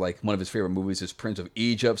know how, like, one of his favorite movies is Prince of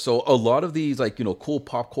Egypt. So a lot of these, like, you know, cool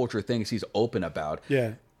pop culture things he's open about.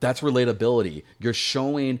 Yeah. That's relatability. You're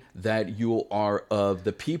showing that you are of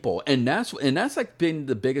the people, and that's like been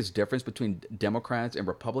the biggest difference between Democrats and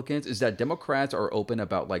Republicans is that Democrats are open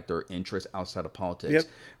about, like, their interests outside of politics. Yep.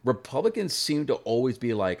 Republicans seem to always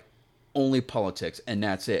be like only politics and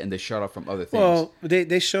that's it, and they shut off from other things. Well,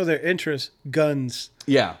 they show their interest, guns.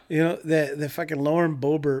 Yeah. You know, the fucking Lauren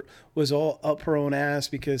Boebert was all up her own ass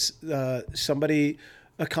because somebody.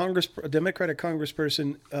 A Democratic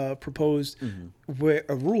congressperson proposed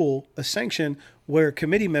a sanction where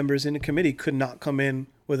committee members in the committee could not come in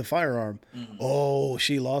with a firearm. Mm-hmm. Oh,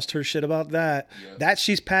 she lost her shit about that. Yeah. That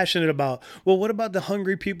she's passionate about. Well, what about the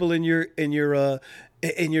hungry people in your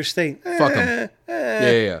state? Fuck them.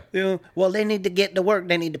 Yeah. You know, well, they need to get to work.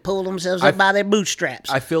 They need to pull themselves up by their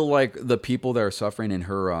bootstraps. I feel like the people that are suffering in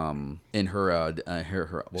her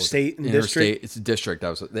state and district. It's district. That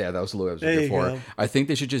was the word I was looking for. I think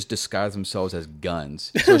they should just disguise themselves as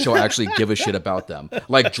guns, so she'll actually give a shit about them.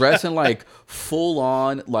 Like, dress in, like, full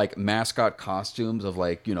on, like, mascot costumes of,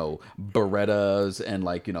 like, you know, Berettas and,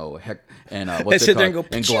 like, you know, what's it called?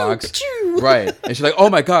 And Glocks. Right. And she's like, "Oh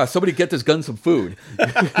my God, somebody get this gun some food."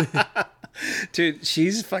 Dude,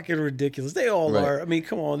 she's fucking ridiculous. They all are. I mean,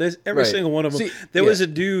 come on. There's every Right. single one of them. See, there was a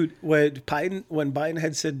dude when Biden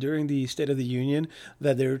had said during the State of the Union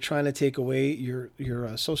that they were trying to take away your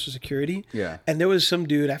Social Security. Yeah. And there was some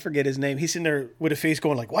dude, I forget his name. He's sitting there with a face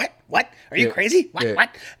going like, "What? What? Are you crazy? What? Yeah. What?"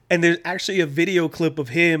 And there's actually a video clip of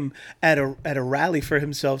him at a rally for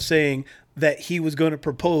himself saying that he was going to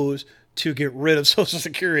propose to get rid of Social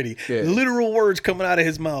Security. Yeah. Literal words coming out of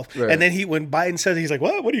his mouth. Right. And then when Biden says it, he's like,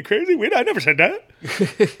 "What? What are you crazy? Wait, I never said that."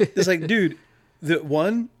 It's like, dude,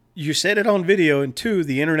 one, you said it on video, and two,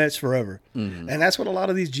 the internet's forever. Mm-hmm. And that's what a lot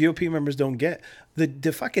of these GOP members don't get.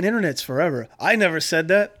 The fucking internet's forever. I never said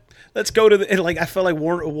that. Let's go to I felt like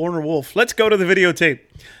Warner Wolf. Let's go to the videotape.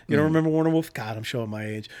 You don't remember Warner Wolf? God, I'm showing my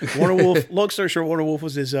age. Warner Wolf, long story short, Warner Wolf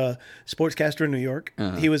was his sportscaster in New York.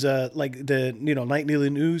 Uh-huh. He was like the nightly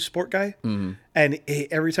news sport guy. Mm-hmm. And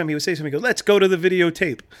every time he would say something, he goes, "Let's go to the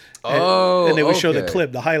videotape." And they would show the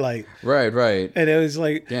clip, the highlight. Right. And it was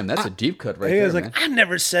like, damn, that's a deep cut right there. He was like, "I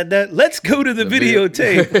never said that. Let's go to the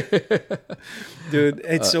videotape." Dude,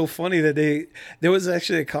 it's so funny that there was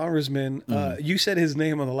actually a congressman, you said his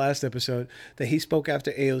name on the last episode, that he spoke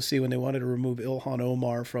after AOC when they wanted to remove Ilhan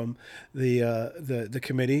Omar from the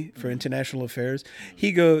Committee for International Affairs.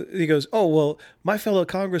 He goes, "Oh, well, my fellow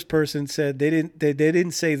congressperson said they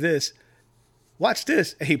didn't say this. Watch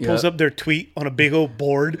this." And he pulls up their tweet on a big old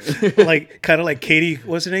board, like kind of like Katie,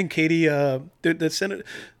 what's her name? Katie, the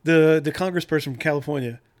congressperson from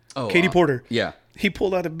California. Oh, Katie Porter. Yeah. He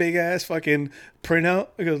pulled out a big ass fucking printout.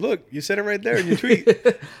 He goes, "Look, you said it right there in your tweet."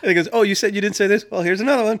 And he goes, "Oh, you said you didn't say this? Well, here's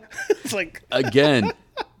another one." It's like, again,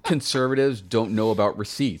 conservatives don't know about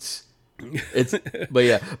receipts.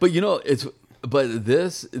 But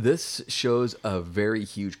this shows a very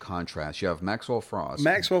huge contrast. You have Maxwell Frost.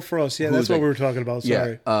 Yeah, that's what we were talking about.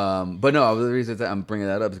 Sorry. Yeah. But no, the reason that I'm bringing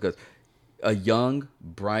that up is because a young,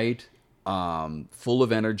 bright, full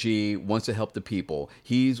of energy, wants to help the people.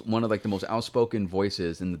 He's one of, like, the most outspoken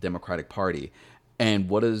voices in the Democratic Party. And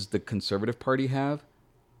what does the Conservative Party have?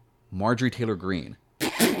 Marjorie Taylor Greene.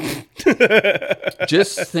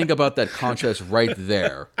 Just think about that contrast right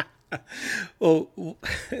there. Well,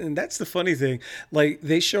 and that's the funny thing. Like,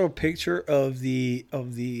 they show a picture of the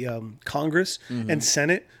Congress and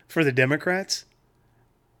Senate for the Democrats.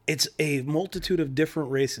 It's a multitude of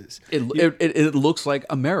different races. It looks like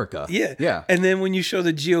America. Yeah. Yeah. And then when you show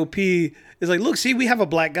the GOP, it's like, look, see, we have a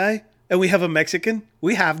black guy and we have a Mexican.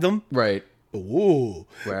 We have them. Right. Ooh.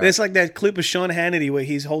 Wow. It's like that clip of Sean Hannity where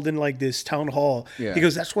he's holding like this town hall. Yeah. He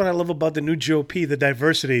goes, that's what I love about the new GOP, the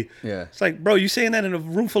diversity. Yeah. It's like, bro, you saying that in a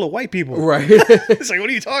room full of white people. Right. It's like, what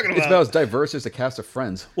are you talking about? It's about as diverse as a cast of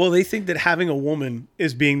Friends. Well, they think that having a woman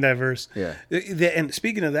is being diverse. Yeah. And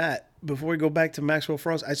speaking of that, before we go back to Maxwell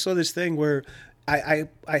Frost, I saw this thing where I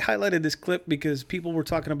highlighted this clip because people were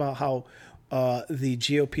talking about how the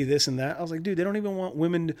GOP this and that. I was like, dude, they don't even want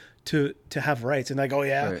women to have rights. And like, oh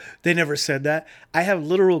yeah, right. They never said that. I have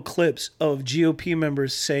literal clips of GOP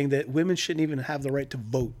members saying that women shouldn't even have the right to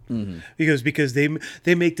vote because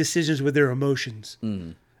they make decisions with their emotions.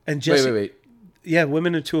 And just Wait. yeah,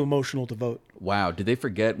 women are too emotional to vote. Wow, did they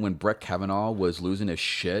forget when Brett Kavanaugh was losing his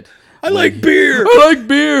shit? I like beer. I like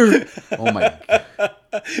beer. Oh my God.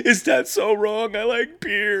 Is that so wrong? I like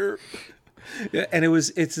beer. Yeah, and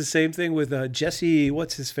it's the same thing with Jesse,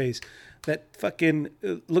 what's his face? That fucking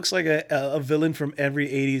looks like a villain from every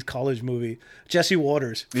 80s college movie. Jesse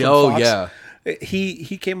Waters from Fox. Yeah.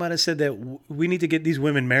 He came out and said that we need to get these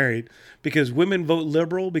women married because women vote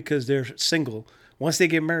liberal because they're single. Once they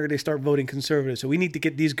get married, they start voting conservative. So we need to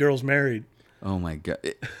get these girls married. Oh my God.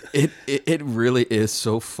 It really is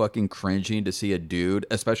so fucking cringy to see a dude,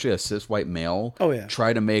 especially a cis white male,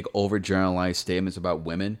 try to make overgeneralized statements about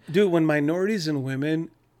women. Dude, when minorities and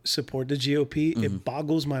women support the GOP, it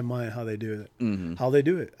boggles my mind how they do it. How they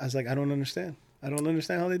do it. I was like, I don't understand. I don't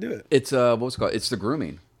understand how they do it. It's what's it called? It's the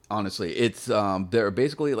grooming. Honestly, it's they're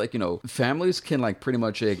basically like, families can like pretty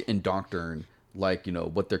much indoctrinate like,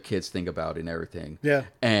 what their kids think about and everything. Yeah.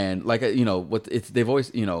 And like, they've always,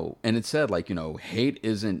 and it said like, hate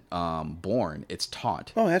isn't born, it's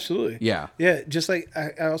taught. Oh, absolutely. Yeah. Yeah. Just like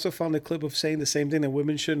I also found a clip of saying the same thing, that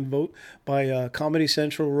women shouldn't vote, by Comedy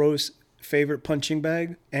Central roast favorite punching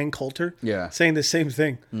bag, Ann Coulter. Yeah. Saying the same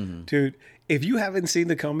thing. Dude, if you haven't seen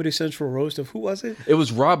the Comedy Central roast of, who was it? It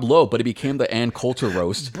was Rob Lowe, but it became the Ann Coulter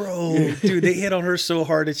roast. Bro, dude, they hit on her so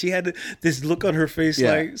hard that she had this look on her face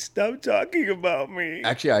like, stop talking about me.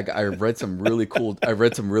 Actually, I read some really cool, I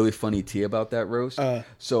read some really funny tea about that roast.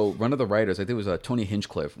 So one of the writers, I think it was Tony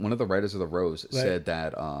Hinchcliffe, one of the writers of the roast, said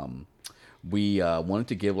that we wanted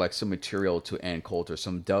to give like some material to Ann Coulter,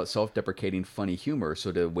 some self-deprecating funny humor,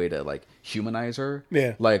 so the way to like humanize her.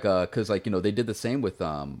 Yeah. Like, cause like, they did the same with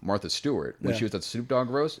Martha Stewart when she was at the Snoop Dogg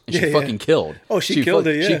roast, and she fucking killed. Oh, she killed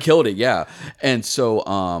it. Yeah. She killed it. Yeah. And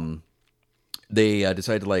so, they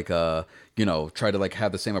decided to like, try to like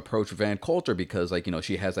have the same approach with Ann Coulter because like,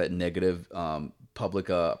 she has that negative public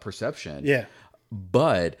perception. Yeah.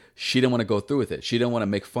 But she didn't want to go through with it. She didn't want to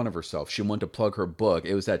make fun of herself. She wanted to plug her book.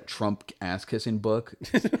 It was that Trump ass-kissing book.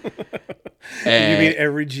 And, you mean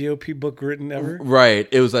every GOP book written ever? Right.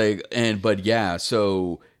 It was like, but yeah,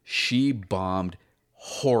 so she bombed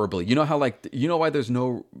horribly. You know how like, why there's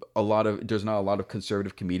not a lot of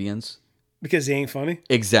conservative comedians? Because they ain't funny?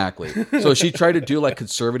 Exactly. So she tried to do like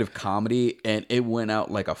conservative comedy and it went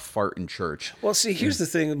out like a fart in church. Well, see, here's the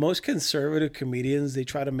thing. Most conservative comedians, they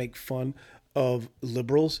try to make fun of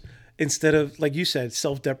liberals instead of, like you said,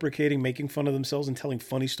 self-deprecating, making fun of themselves and telling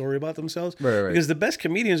funny story about themselves. Right. Because the best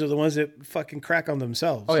comedians are the ones that fucking crack on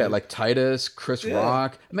themselves. Oh yeah, like Titus, Chris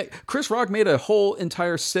Rock. Chris Rock made a whole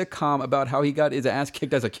entire sitcom about how he got his ass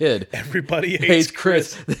kicked as a kid. Everybody hates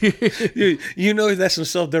Chris. You know that's some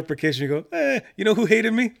self-deprecation. You go, you know who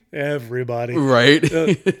hated me? Everybody. Right.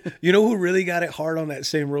 You know who really got it hard on that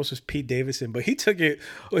same roast was Pete Davidson, but he took it,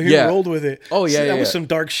 he rolled with it. Oh yeah, that was some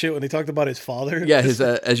dark shit when they talked about his father. Yeah, his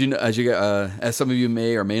as some of you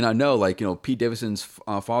may or may not know, like, Pete Davidson's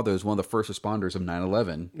father is one of the first responders of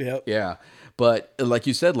 9/11. Yep. Yeah. But like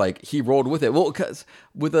you said, like he rolled with it. Well, because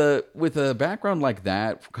with a background like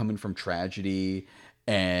that, coming from tragedy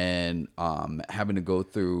and having to go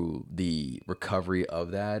through the recovery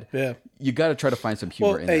of that, you got to try to find some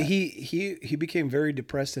humor in that. He became very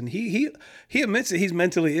depressed, and he admits that he's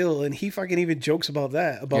mentally ill, and he fucking even jokes about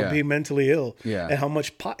that, about being mentally ill, and how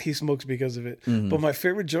much pot he smokes because of it. But my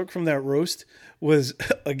favorite joke from that roast was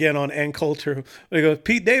again on Ann Coulter. They go,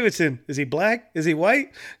 Pete Davidson, is he black? Is he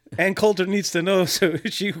white? Ann Coulter needs to know so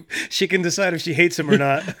she can decide if she hates him or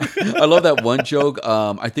not. I love that one joke.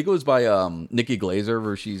 I think it was by Nikki Glazer,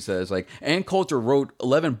 where she says like, Ann Coulter wrote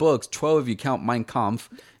 11 books, 12 if you count Mein Kampf.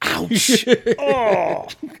 Ouch! Oh,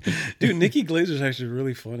 dude, Nikki Glazer's actually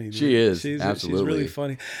really funny. Dude. She is, She's absolutely. really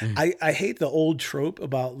funny. I hate the old trope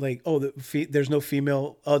about like, there's no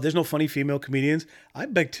funny female comedians. I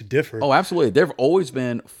beg to differ. Oh, absolutely. There've always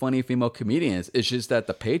been funny female comedians. It's just that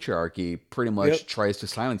the patriarchy pretty much tries to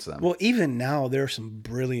silence them. Well, even now there are some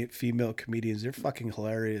brilliant female comedians. They're fucking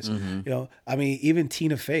hilarious. Mm-hmm. You know, I mean, even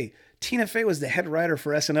Tina Fey. Tina Fey was the head writer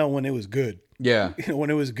for SNL when it was good. Yeah. When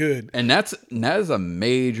it was good. And that is a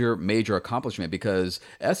major accomplishment, because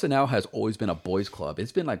SNL has always been a boys club.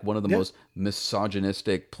 It's been like one of the most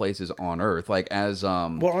misogynistic places on earth. Like as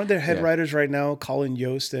well, aren't there head writers right now, Colin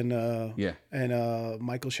Yost and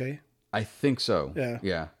Michael Shea? I think so. Yeah.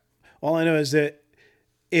 Yeah. All I know is that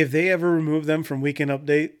if they ever remove them from Weekend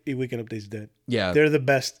Update, Weekend Update's dead. Yeah. They're the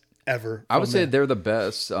best ever. I would say they're the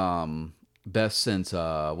best since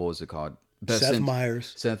what was it called? Seth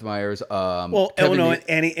Meyers. Seth Meyers.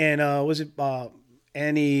 Annie and was it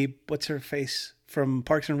Annie? What's her face from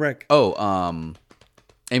Parks and Rec?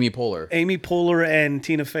 Amy Poehler. Amy Poehler and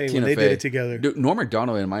Tina Fey when they did it together. Dude, Norm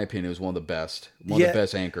Macdonald, in my opinion, was one of the best. One of the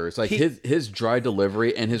best anchors. Like his dry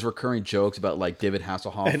delivery and his recurring jokes about like David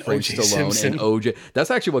Hasselhoff, and Frank Stallone, and OJ. That's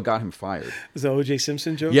actually what got him fired. Was the OJ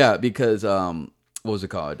Simpson joke? Yeah, because what was it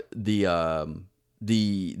called? The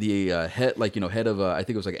head, like, you know, head of I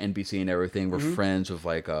think it was like NBC and everything, were friends with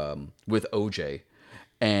like with OJ.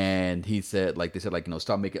 And he said, like, they said, like, you know,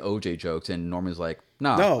 stop making OJ jokes. And Norman's like,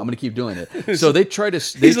 no, I'm going to keep doing it. So they tried to...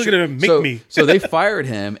 He's looking to make me. So they fired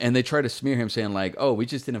him, and they tried to smear him, saying, like, oh, we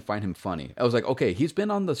just didn't find him funny. I was like, okay, he's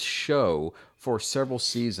been on the show for several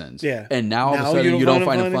seasons. Yeah. And now all of a sudden you don't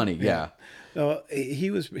find him funny. Yeah. No,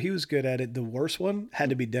 he was good at it. The worst one had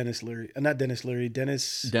to be Dennis Miller. Dennis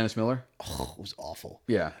Miller? Oh, it was awful.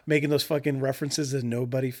 Yeah. Making those fucking references that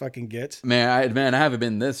nobody fucking gets. Man, I haven't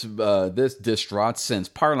been this distraught since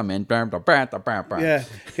Parliament. Yeah.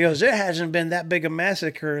 He goes, there hasn't been that big a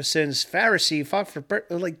massacre since Pharisee fought for...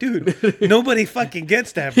 Like, dude, nobody fucking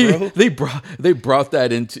gets that, bro. He brought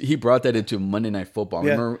that into Monday Night Football.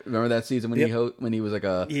 Yeah. Remember that season when he was like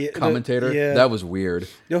a commentator? Yeah. That was weird.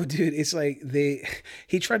 No, dude, it's like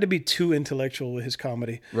he tried to be too intellectual with his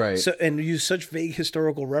comedy, right? So and use such vague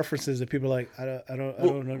historical references that people are like, I don't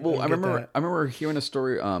know. Well, I remember hearing a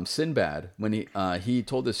story, Sinbad, when he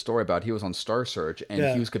told this story about he was on Star Search and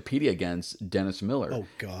he was competing against Dennis Miller. Oh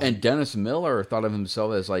God! And Dennis Miller thought of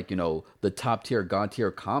himself as like, you know, the top tier, god tier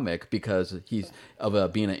comic because he's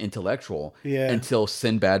of being an intellectual. Yeah. Until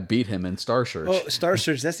Sinbad beat him in Star Search. Oh, Star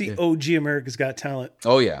Search. That's the OG America's Got Talent.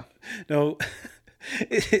 Oh yeah. No.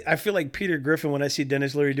 I feel like Peter Griffin when I see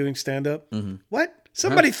Dennis Leary doing stand-up. What?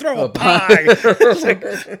 Somebody throw a pie. It's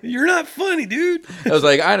like, you're not funny, dude. I was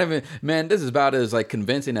like, man, this is about as like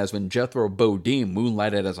convincing as when Jethro Bodine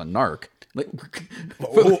moonlighted as a narc. Like,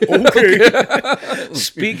 okay.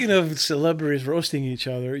 Speaking of celebrities roasting each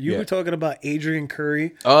other, you were talking about Adrian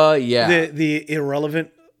Curry. Oh yeah, the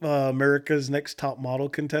irrelevant America's Next Top Model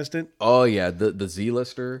contestant. Oh yeah, the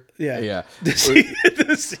Z-lister. Yeah. The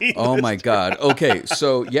Z-lister. Oh my God. Okay,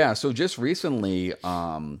 so just recently,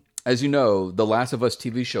 as you know, the Last of Us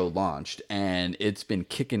TV show launched, and it's been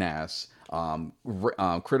kicking ass.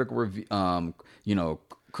 Critical review,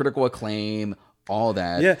 critical acclaim. All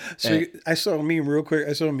that. Yeah. So I saw a meme real quick.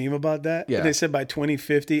 I saw a meme about that. Yeah. And they said by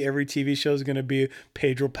 2050, every TV show is going to be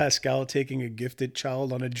Pedro Pascal taking a gifted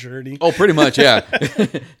child on a journey. Oh, pretty much. Yeah.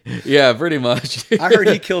 Yeah, pretty much. I heard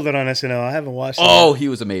he killed it on SNL. I haven't watched it. Oh, he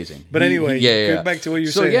was amazing. But anyway, get back to what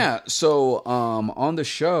you're saying. So on the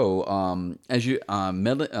show, as you,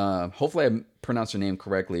 hopefully I pronounced her name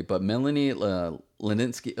correctly, but Melanie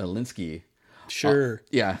Linsky. Sure.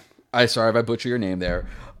 Yeah. Sorry if I butcher your name there.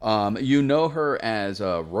 You know her as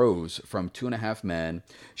Rose from 2.5 Men.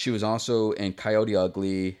 She was also in Coyote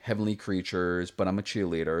Ugly, Heavenly Creatures, But I'm a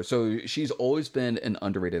Cheerleader. So she's always been an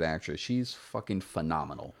underrated actress. She's fucking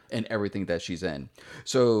phenomenal in everything that she's in.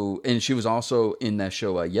 So, and she was also in that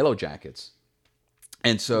show Yellow Jackets.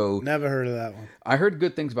 And so... Never heard of that one. I heard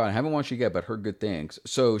good things about it. I haven't watched it yet, but heard good things.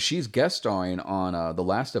 So she's guest starring on The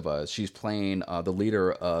Last of Us. She's playing the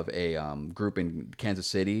leader of a group in Kansas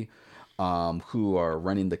City who are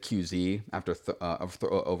running the QZ after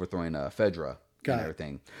overthrowing Fedra and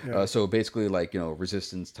everything. Yeah. So basically like,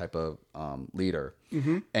 resistance type of leader.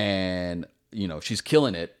 Mm-hmm. And... she's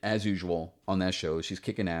killing it as usual on that show. She's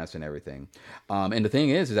kicking ass and everything. And the thing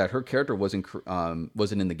is that her character wasn't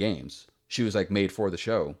in the games. She was like made for the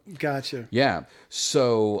show. Gotcha. Yeah.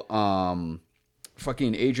 So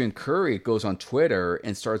fucking Adrian Curry goes on Twitter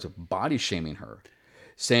and starts body shaming her,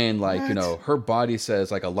 saying like, you know, her body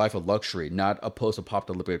says like a life of luxury, not a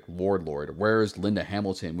post-apocalyptic warlord. Where's Linda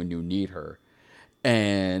Hamilton when you need her?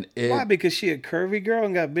 And why? Because she a curvy girl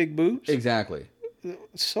and got big boobs? Exactly.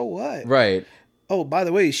 So what? Right. Oh, by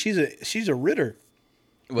the way, she's a Ritter.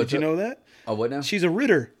 Did you know that? Oh, what now? She's a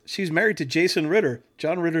Ritter. She's married to Jason Ritter,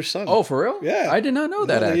 John Ritter's son. Oh, for real? Yeah. I did not know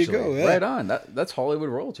that, there actually. You go, yeah. Right on. That's Hollywood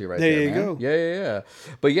royalty right there, There you man. go. Yeah.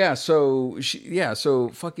 But yeah, so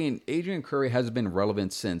fucking Adrian Curry has been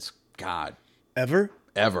relevant since, God. Ever.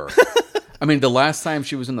 I mean, the last time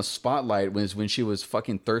she was in the spotlight was when she was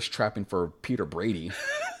fucking thirst trapping for Peter Brady.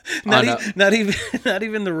 Not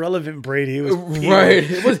even the relevant Brady. It was Peter. Right.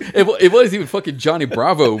 It was even fucking Johnny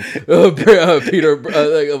Bravo. Peter.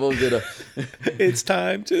 What was it? It's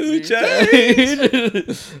time to change.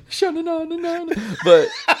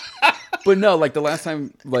 But no, like the last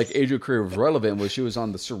time like Adrian Curry was relevant was she was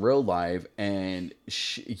on the Surreal Live, and the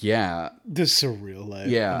Surreal Live.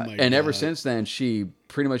 Yeah, Oh and ever since then she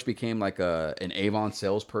pretty much became like an Avon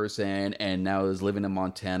salesperson, and now is living in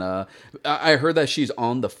Montana. I heard that she's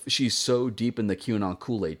so deep in the QAnon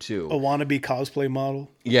Kool-Aid too. A wannabe cosplay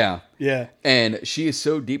model. Yeah. Yeah. And she is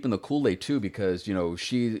so deep in the Kool-Aid too because, you know,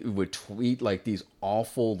 she would tweet like these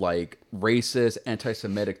awful like racist,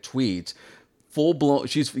 anti-Semitic tweets. Full blown.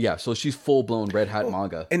 She's full blown red hat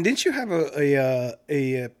MAGA. And didn't you have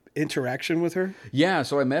a interaction with her? Yeah,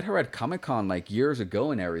 so I met her at Comic-Con like years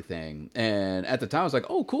ago and everything. And at the time I was like,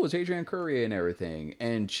 oh cool, it's Adrian Curry and everything.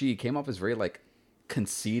 And she came off as very like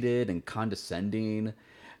conceited and condescending.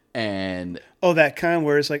 And that kind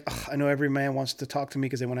where it's like, I know every man wants to talk to me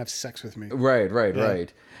because they want to have sex with me.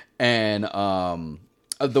 Right. And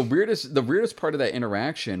the weirdest part of that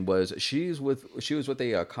interaction was she was with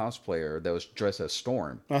a cosplayer that was dressed as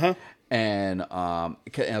Storm. And I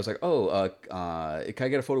was like, can I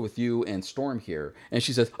get a photo with you and Storm here? And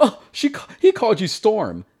she says, he called you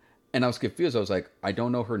Storm. And I was confused. I was like, I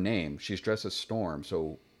don't know her name. She's dressed as Storm.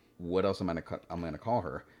 So what else am I gonna call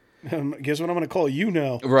her? Guess what I'm gonna call you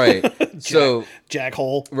now? Right.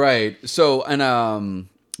 Jackhole. Right. So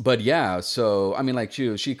but yeah, so I mean, like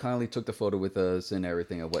she kindly took the photo with us and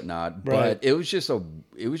everything and whatnot. Right. But it was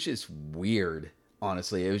just weird.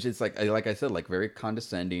 Honestly, it was just like I said, like very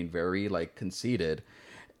condescending, very like conceited.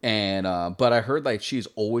 And but I heard like she's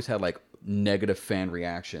always had like negative fan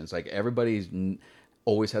reactions. Like everybody's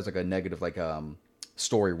always has like a negative like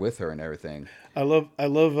story with her and everything. I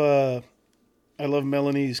love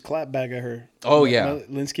Melanie's clapback at her. Oh, yeah.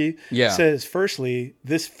 Linsky. Yeah. Says, firstly,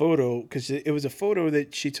 this photo, because it was a photo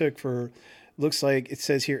that she took for, looks like it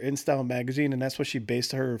says here, In Style magazine, and that's what she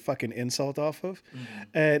based her fucking insult off of. Mm-hmm.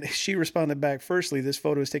 And she responded back, firstly, this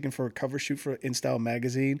photo is taken for a cover shoot for In Style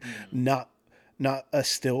magazine, not a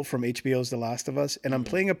still from HBO's The Last of Us. And I'm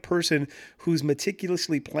playing a person who's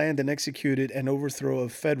meticulously planned and executed an overthrow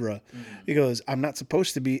of Fedra. He goes, I'm not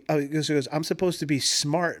supposed to be, he goes, I'm supposed to be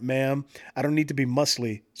smart, ma'am. I don't need to be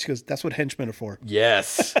muscly. She goes, that's what henchmen are for.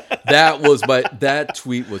 Yes. That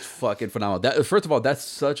tweet was fucking phenomenal. First of all, that's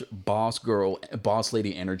such boss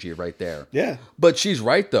lady energy right there. Yeah. But she's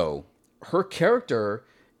right though. Her character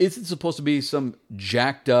isn't supposed to be some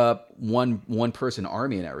jacked up one person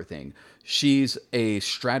army and everything. She's a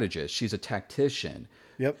strategist. She's a tactician.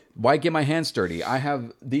 Yep. Why get my hands dirty? I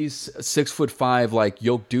have these 6'5" like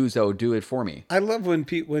yoked dudes that will do it for me. I love when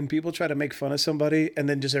people try to make fun of somebody and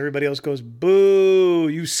then just everybody else goes, boo,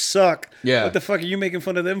 you suck. Yeah. What the fuck are you making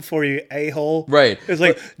fun of them for, you a-hole? Right. It's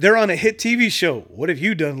like, they're on a hit TV show. What have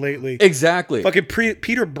you done lately? Exactly. Fucking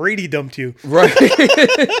Peter Brady dumped you. Right.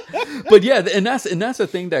 But yeah, and that's the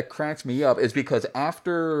thing that cracks me up is because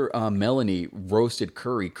after Melanie roasted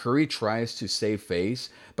Curry tries to save face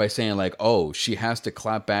by saying like, oh, she has to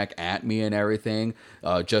clap back at me and everything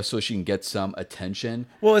just so she can get some attention.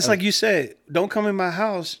 Well, it's like you said, don't come in my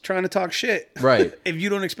house trying to talk shit. Right. If you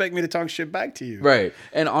don't expect me to talk shit back to you. Right.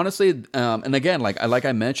 And honestly, and again, like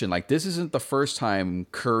I mentioned, like this isn't the first time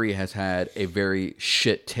Curry has had a very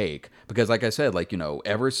shit take. Because like I said, like, you know,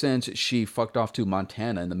 ever since she fucked off to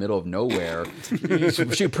Montana in the middle of nowhere,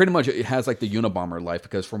 she pretty much has like the Unabomber life.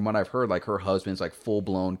 Because from what I've heard, like her husband's like full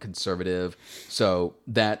blown conservative. So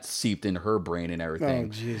that seeped into her brain and everything. Oh,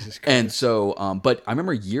 Jesus Christ. And so, but I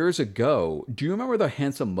remember years ago, do you remember the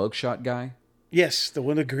handsome mugshot guy? Yes, the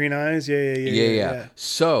one with green eyes. Yeah.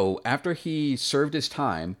 So after he served his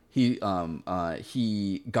time, he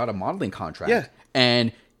got a modeling contract. Yeah.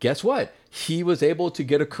 And guess what? He was able to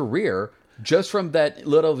get a career just from that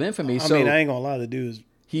little of infamy. I mean, I ain't gonna lie, the dude is...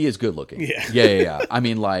 He is good looking. Yeah. I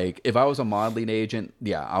mean, like, if I was a modeling agent,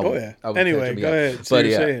 I would. Anyway, go ahead.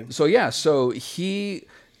 So he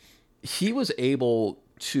he was able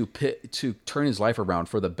to turn his life around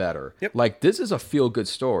for the better. Yep. Like, this is a feel good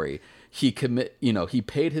story. He he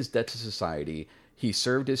paid his debt to society. He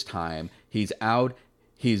served his time. He's out.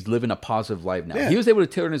 He's living a positive life now. Yeah. He was able to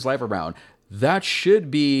turn his life around. That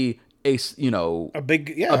should be a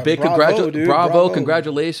big bravo,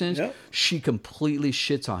 congratulations. Yep. She completely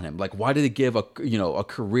shits on him. Like, why did he give a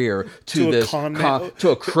career to this to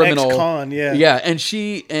a criminal ex-con,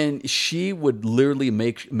 and she would literally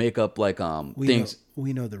make up like things.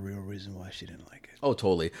 We know the real reason why she didn't like it. Oh,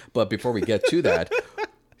 totally. But before we get to that,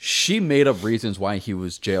 she made up reasons why he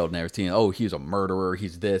was jailed and everything. Oh, he's a murderer.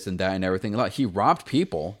 He's this and that and everything. Like, he robbed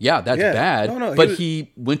people. Yeah, that's bad. No, but he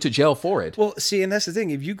went to jail for it. Well, see, and that's the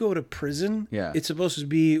thing. If you go to prison, Yeah. it's supposed to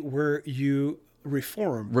be where you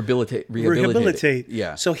reform, rehabilitate.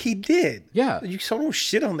 Yeah. So he did. Yeah. You so don't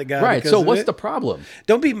shit on the guy. Right. because So of what's it. the problem?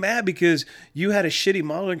 Don't be mad because you had a shitty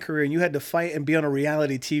modeling career and you had to fight and be on a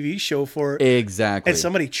reality TV show for it. Exactly. And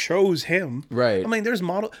somebody chose him. Right. I mean, there's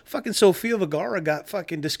fucking Sofia Vergara got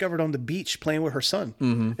fucking discovered on the beach playing with her son.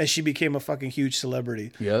 Mm-hmm. And she became a fucking huge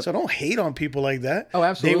celebrity. Yep. So don't hate on people like that. Oh,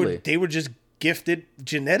 absolutely. They were just gifted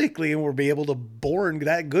genetically and were be able to born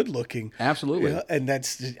that good looking. Absolutely. Yeah, and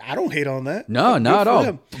I don't hate on that. No, Good not at for all.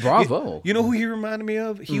 them. Bravo. You know who he reminded me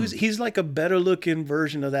of? He's like a better looking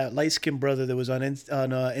version of that light skinned brother that was on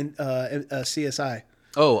CSI.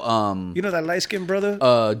 Oh, You know that light skinned brother?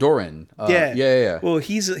 Doran. Yeah. Well,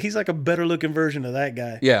 he's like a better looking version of that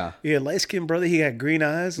guy. Yeah. Yeah, light skinned brother. He had green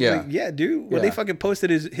eyes. Yeah. Like, yeah, dude. When Yeah. they fucking posted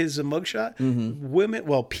his mugshot,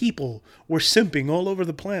 people were simping all over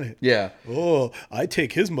the planet. Yeah. Oh, I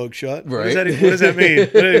take his mugshot. Right. What does that mean?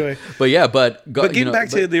 But anyway. But yeah, but getting back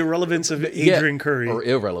to the irrelevance of Adrian Curry. Or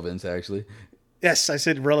irrelevance, actually. Yes, I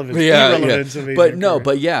said relevance. Yeah. Irrelevance of Adrian But no, Curry.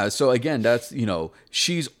 but yeah. So again, that's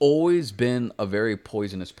she's always been a very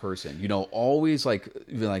poisonous person. Always like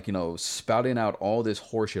spouting out all this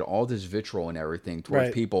horseshit, all this vitriol and everything towards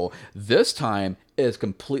Right. people. This time it's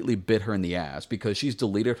completely bit her in the ass because she's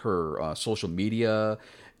deleted her social media.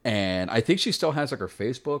 And I think she still has like her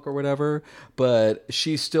Facebook or whatever, but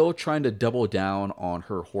she's still trying to double down on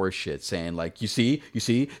her horse shit, saying like, you see,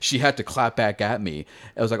 she had to clap back at me.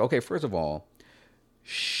 I was like, okay, first of all,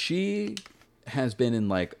 she has been in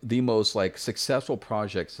like the most like successful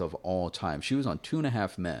projects of all time. She was on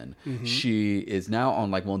 2.5 Men. Mm-hmm. She is now on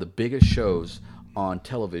like one of the biggggest shows on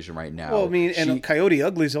television right now. Well, I mean, and Coyote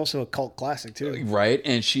Ugly is also a cult classic too, right?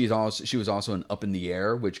 And she was also in Up in the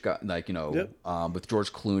Air, which got like with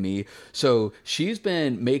George Clooney. So she's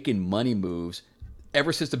been making money moves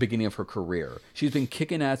ever since the beginning of her career. She's been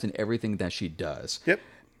kicking ass in everything that she does. Yep.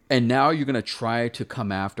 And now you're gonna try to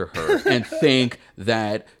come after her and think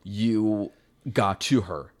that you got to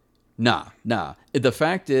her. Nah. The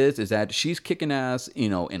fact is that she's kicking ass,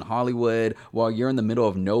 in Hollywood while you're in the middle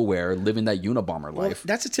of nowhere living that Unabomber life.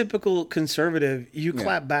 That's a typical conservative. You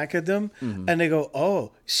clap back at them and they go,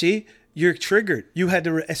 oh, see, you're triggered. You had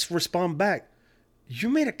to respond back. You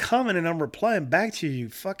made a comment and I'm replying back to you,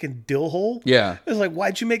 fucking dillhole. Yeah. It's like,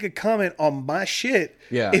 why'd you make a comment on my shit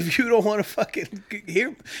Yeah. if you don't want to fucking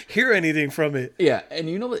hear anything from it? Yeah, and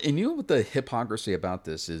you know what the hypocrisy about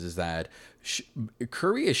this is that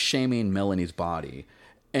Curry is shaming Melanie's body,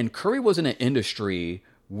 and Curry was in an industry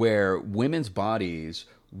where women's bodies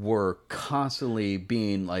were constantly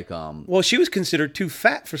being like Well, she was considered too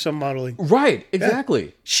fat for some modeling. Right, exactly.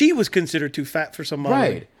 Yeah. She was considered too fat for some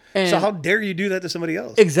modeling. Right. And so how dare you do that to somebody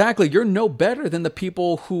else? Exactly. You're no better than the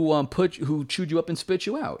people who chewed you up and spit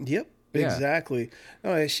you out. Yep. Yeah. Exactly.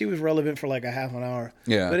 Oh, she was relevant for like a half an hour.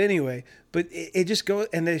 Yeah. But anyway, it just goes,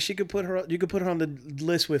 and then you could put her on the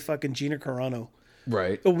list with fucking Gina Carano.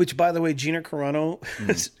 Right. Oh, which, by the way, Gina Carano,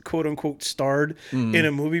 quote unquote, starred in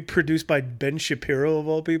a movie produced by Ben Shapiro of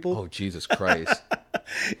all people. Oh, Jesus Christ.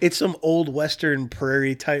 It's some old Western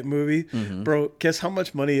prairie type movie. Bro, guess how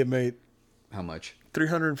much money it made? How much?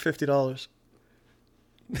 $350.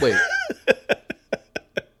 Wait.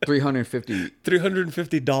 $350.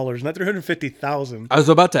 $350, not $350,000. I was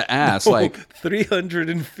about to ask,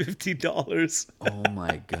 $350. Oh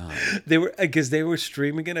my god! They were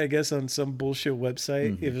streaming it, I guess, on some bullshit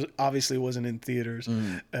website. It was obviously wasn't in theaters,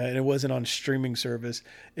 and it wasn't on streaming service.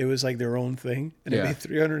 It was like their own thing, and it made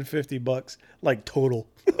 $350, like total.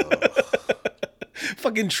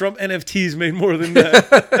 Fucking Trump NFTs made more than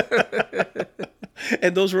that.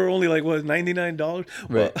 And those were only like what, $99? Right.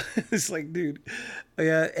 Well, it's like, dude,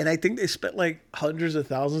 yeah. And I think they spent like hundreds of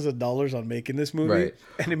thousands of dollars on making this movie, right.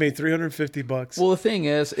 And it made $350. Well, the thing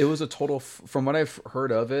is, it was a total. From what I've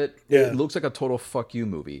heard of it, Yeah. it looks like a total fuck you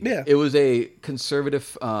movie. Yeah. It was a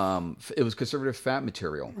conservative. It was conservative fat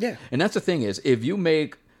material. Yeah. And that's the thing is, if you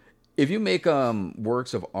make if you make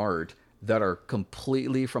works of art that are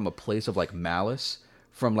completely from a place of like malice,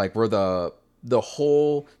 from like where the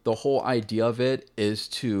whole idea of it is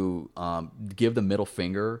to give the middle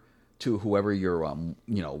finger to whoever you're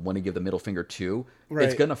want to give the middle finger to,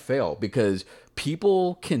 it's gonna fail because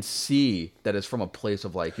people can see that it's from a place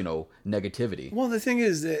of like negativity. Well, the thing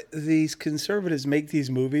is that these conservatives make these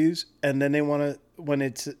movies, and then they want to when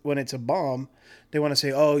it's a bomb, they want to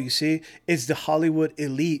say, "Oh, you see, it's the Hollywood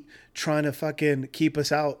elite trying to fucking keep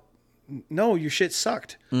us out." No, your shit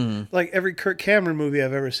sucked. Mm-hmm. Like every Kirk Cameron movie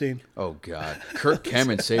I've ever seen. Oh God, Kirk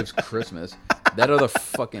Cameron saves Christmas. That other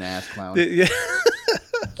fucking ass clown. Yeah.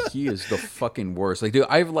 He is the fucking worst. Like, dude,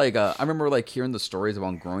 I remember like hearing the stories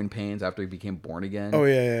about growing pains after he became born again. Oh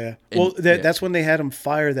yeah. And, that's when they had him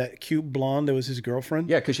fire that cute blonde that was his girlfriend.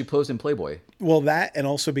 Yeah, because she posed in Playboy. Well, that, and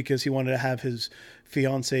also because he wanted to have his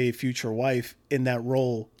fiance, future wife, in that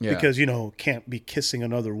role. Yeah. Because can't be kissing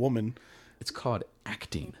another woman. It's called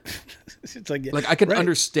acting. It's like I can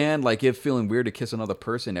understand like it feeling weird to kiss another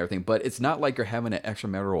person and everything, but it's not like you're having an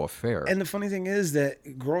extramarital affair. And the funny thing is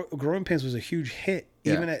that Growing Pains was a huge hit,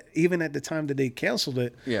 even at the time that they canceled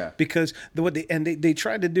it. Yeah. Because they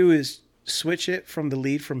tried to do is switch it from the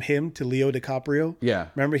lead from him to Leo DiCaprio. Yeah.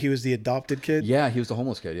 Remember, he was the adopted kid. Yeah, he was the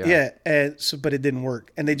homeless kid. Yeah. Yeah, and but it didn't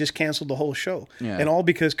work, and they just canceled the whole show. Yeah. And all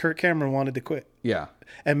because Kirk Cameron wanted to quit. Yeah.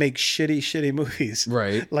 And make shitty movies.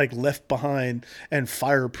 Right. Like Left Behind and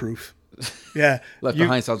Fireproof. Yeah. Left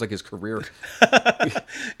Behind sounds like his career.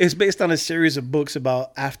 It's based on a series of books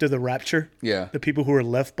about after the rapture. Yeah. The people who are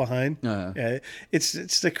left behind. Uh-huh. Yeah.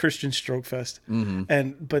 It's the Christian stroke fest.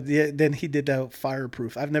 Mm-hmm. But then he did that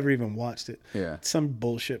Fireproof. I've never even watched it. Yeah. It's some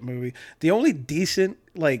bullshit movie. The only decent,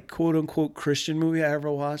 like, quote unquote Christian movie I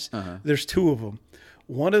ever watched, there's two of them.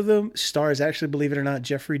 One of them stars, actually, believe it or not,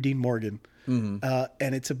 Jeffrey Dean Morgan. Mm-hmm.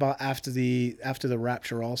 And it's about after the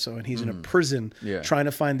rapture also, and he's in a prison trying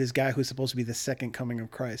to find this guy who's supposed to be the second coming of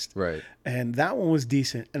Christ. Right. And that one was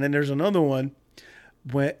decent. And then there's another one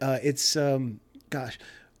when it's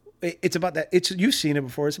it's about that. You've seen it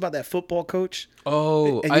before. It's about that football coach.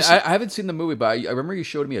 Oh, I haven't seen the movie, but I remember you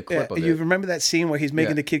showed me a clip of it. You remember that scene where he's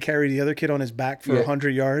making the kid carry the other kid on his back for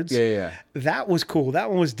 100 yards? Yeah. That was cool.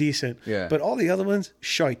 That one was decent. Yeah. But all the other ones,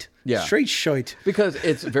 shite. Yeah. Straight shite. Because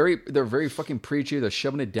they're very fucking preachy. They're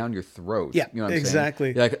shoving it down your throat. Yeah, you know what I'm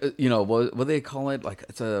exactly. saying? Like, what do they call it? Like,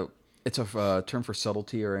 it's a term for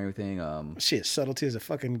subtlety or anything. Shit, subtlety is a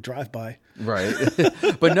fucking drive-by. Right.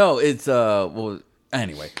 But no, it's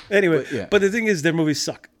Anyway, but the thing is, their movies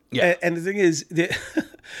suck. Yeah. And the thing is,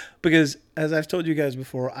 because as I've told you guys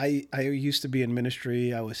before, I used to be in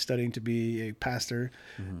ministry. I was studying to be a pastor,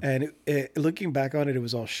 and looking back on it, it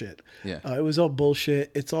was all shit. Yeah. It was all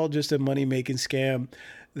bullshit. It's all just a money making scam.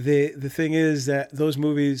 The thing is that those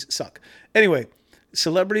movies suck. Anyway.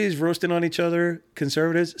 Celebrities roasting on each other,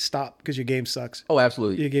 conservatives, stop, because your game sucks. Oh,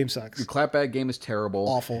 absolutely. Your game sucks. Your clapback game is terrible.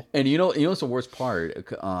 Awful. And you know what's the worst part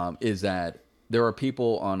is that there are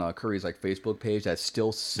people on Curry's like Facebook page that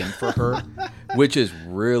still simp for her, which is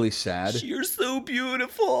really sad. You're so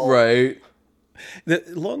beautiful. Right. The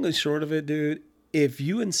long and short of it, dude, if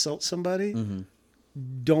you insult somebody,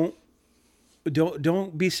 don't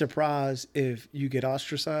be surprised if you get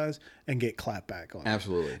ostracized and get clapped back on.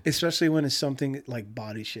 Absolutely. Especially when it's something like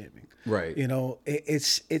body shaming. Right.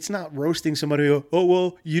 It's not roasting somebody. Oh,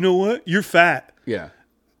 well, you know what? You're fat. Yeah.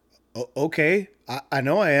 Okay. I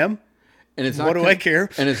know I am. And it's what do I care?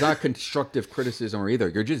 And it's not constructive criticism either.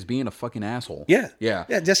 You're just being a fucking asshole. Yeah. Yeah.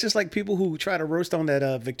 Yeah. That's just like people who try to roast on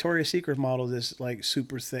that Victoria's Secret model that's like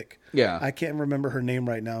super thick. Yeah. I can't remember her name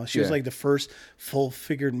right now. She was like the first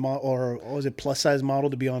full-figured model, or what was it, plus-size model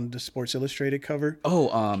to be on the Sports Illustrated cover.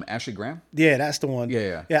 Oh, Ashley Graham? Yeah, that's the one.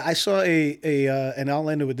 Yeah. Yeah, I saw and I'll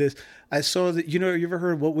end it with this. I saw that, you ever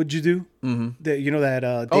heard What Would You Do?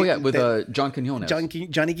 Mm-hmm. With John Quinones.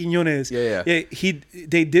 Johnny Quinones. Yeah.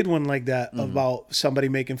 They did one like that about somebody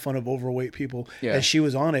making fun of overweight people. Yeah. And she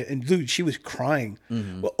was on it. And dude, she was crying.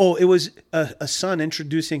 Mm-hmm. Oh, it was a son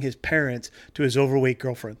introducing his parents to his overweight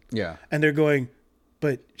girlfriend. Yeah. And they're going,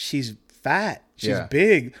 but she's fat. She's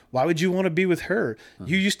big. Why would you want to be with her?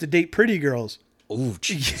 You used to date pretty girls. Oh,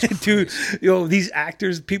 dude! These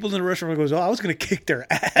actors, people in the restaurant goes, "Oh, I was gonna kick their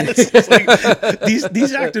ass." It's like,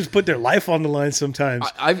 these actors put their life on the line sometimes.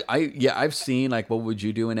 I've seen like What Would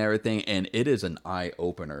You Do and everything, and it is an eye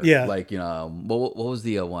opener. Yeah, like what was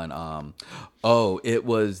the one? It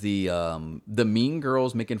was the Mean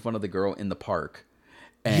Girls making fun of the girl in the park.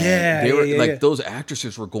 And they were those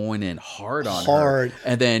actresses were going in hard on her.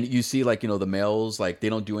 And then you see like the males, like they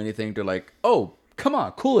don't do anything. They're like, oh, come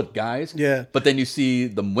on, cool it, guys. Yeah. But then you see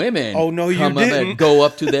the women Oh, no, you come up didn't. and go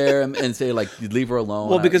up to there and say, like, leave her alone.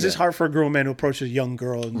 Well, because it's hard for a grown man to approach a young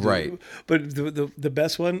girl. Right. But the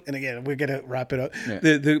best one, and again, we're going to wrap it up. Yeah.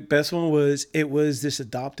 The best one was, it was this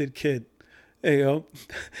adopted kid. You know,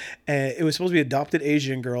 and it was supposed to be an adopted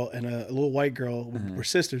Asian girl and a little white girl were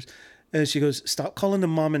sisters. And she goes, stop calling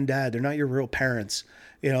them mom and dad. They're not your real parents.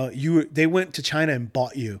 You know, they went to China and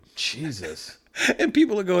bought you. Jesus. And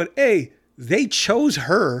people are going, hey, they chose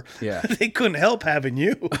her. Yeah. They couldn't help having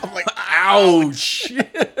you. I'm like, ouch.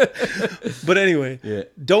 But anyway, Yeah.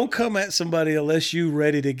 don't come at somebody unless you're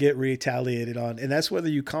ready to get retaliated on. And that's whether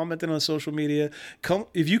you commented on social media.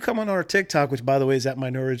 If you come on our TikTok, which by the way is at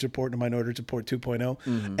Minorities Report and Minorities Report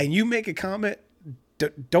 2.0, and you make a comment,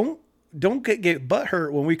 don't get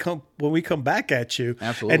butthurt when we come back at you.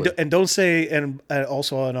 Absolutely. And don't say, and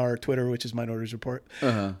also on our Twitter, which is Minorities Report.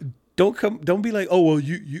 Don't be like, oh, well,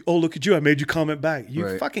 you look at you, I made you comment back.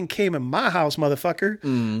 You fucking came in my house, motherfucker.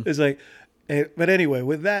 It's like, but anyway,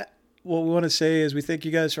 with that, what we want to say is we thank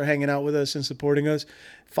you guys for hanging out with us and supporting us.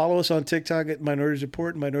 Follow us on TikTok at Minorities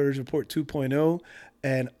Report, Minorities Report 2.0,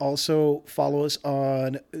 and also follow us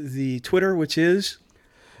on the Twitter, which is...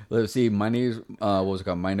 Let's see. My name is, what was it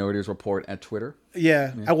called? Minorities Report at Twitter.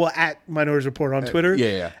 Yeah. Well, at Minorities Report on Twitter.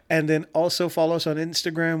 Yeah. And then also follow us on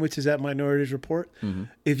Instagram, which is at Minorities Report.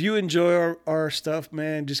 If you enjoy our stuff,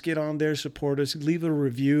 man, just get on there, support us, leave a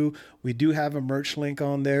review. We do have a merch link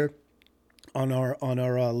on there on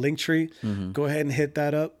our link tree. Go ahead and hit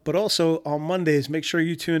that up. But also on Mondays, make sure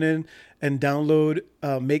you tune in and download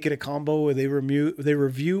Make It a Combo, where they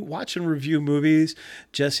watch and review movies.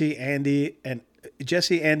 Jesse, Andy,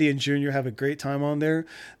 and Junior have a great time on there.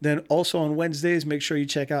 Then also on Wednesdays, make sure you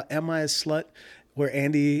check out Am I a Slut, where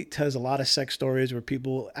Andy tells a lot of sex stories, where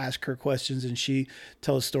people ask her questions and she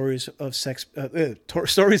tells stories of sex,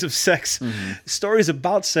 stories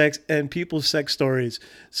about sex and people's sex stories.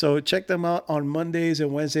 So check them out on Mondays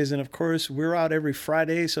and Wednesdays. And of course, we're out every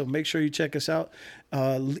Friday, so make sure you check us out.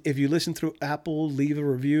 If you listen through Apple, leave a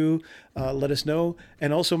review, let us know.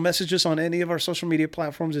 And also message us on any of our social media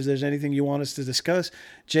platforms if there's anything you want us to discuss.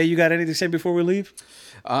 Jay, you got anything to say before we leave?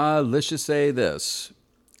 Let's just say this.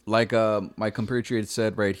 Like my compatriot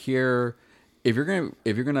said right here, if you're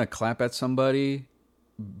gonna clap at somebody,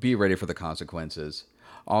 be ready for the consequences.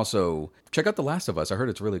 Also, check out The Last of Us. I heard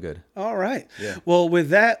it's really good. All right. Yeah. Well, with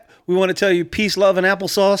that, we want to tell you peace, love, and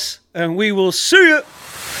applesauce, and we will see you.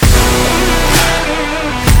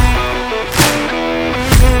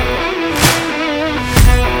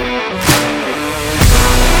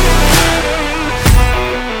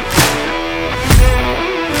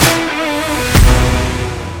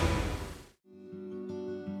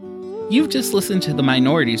 You've just listened to the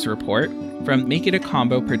Minorities Report from Make It a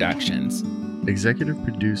Combo Productions. Executive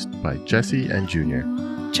produced by Jesse and Junior.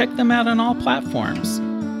 Check them out on all platforms.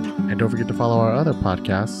 And don't forget to follow our other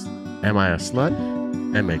podcasts, Am I a Slut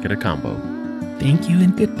and Make It a Combo. Thank you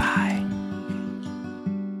and goodbye.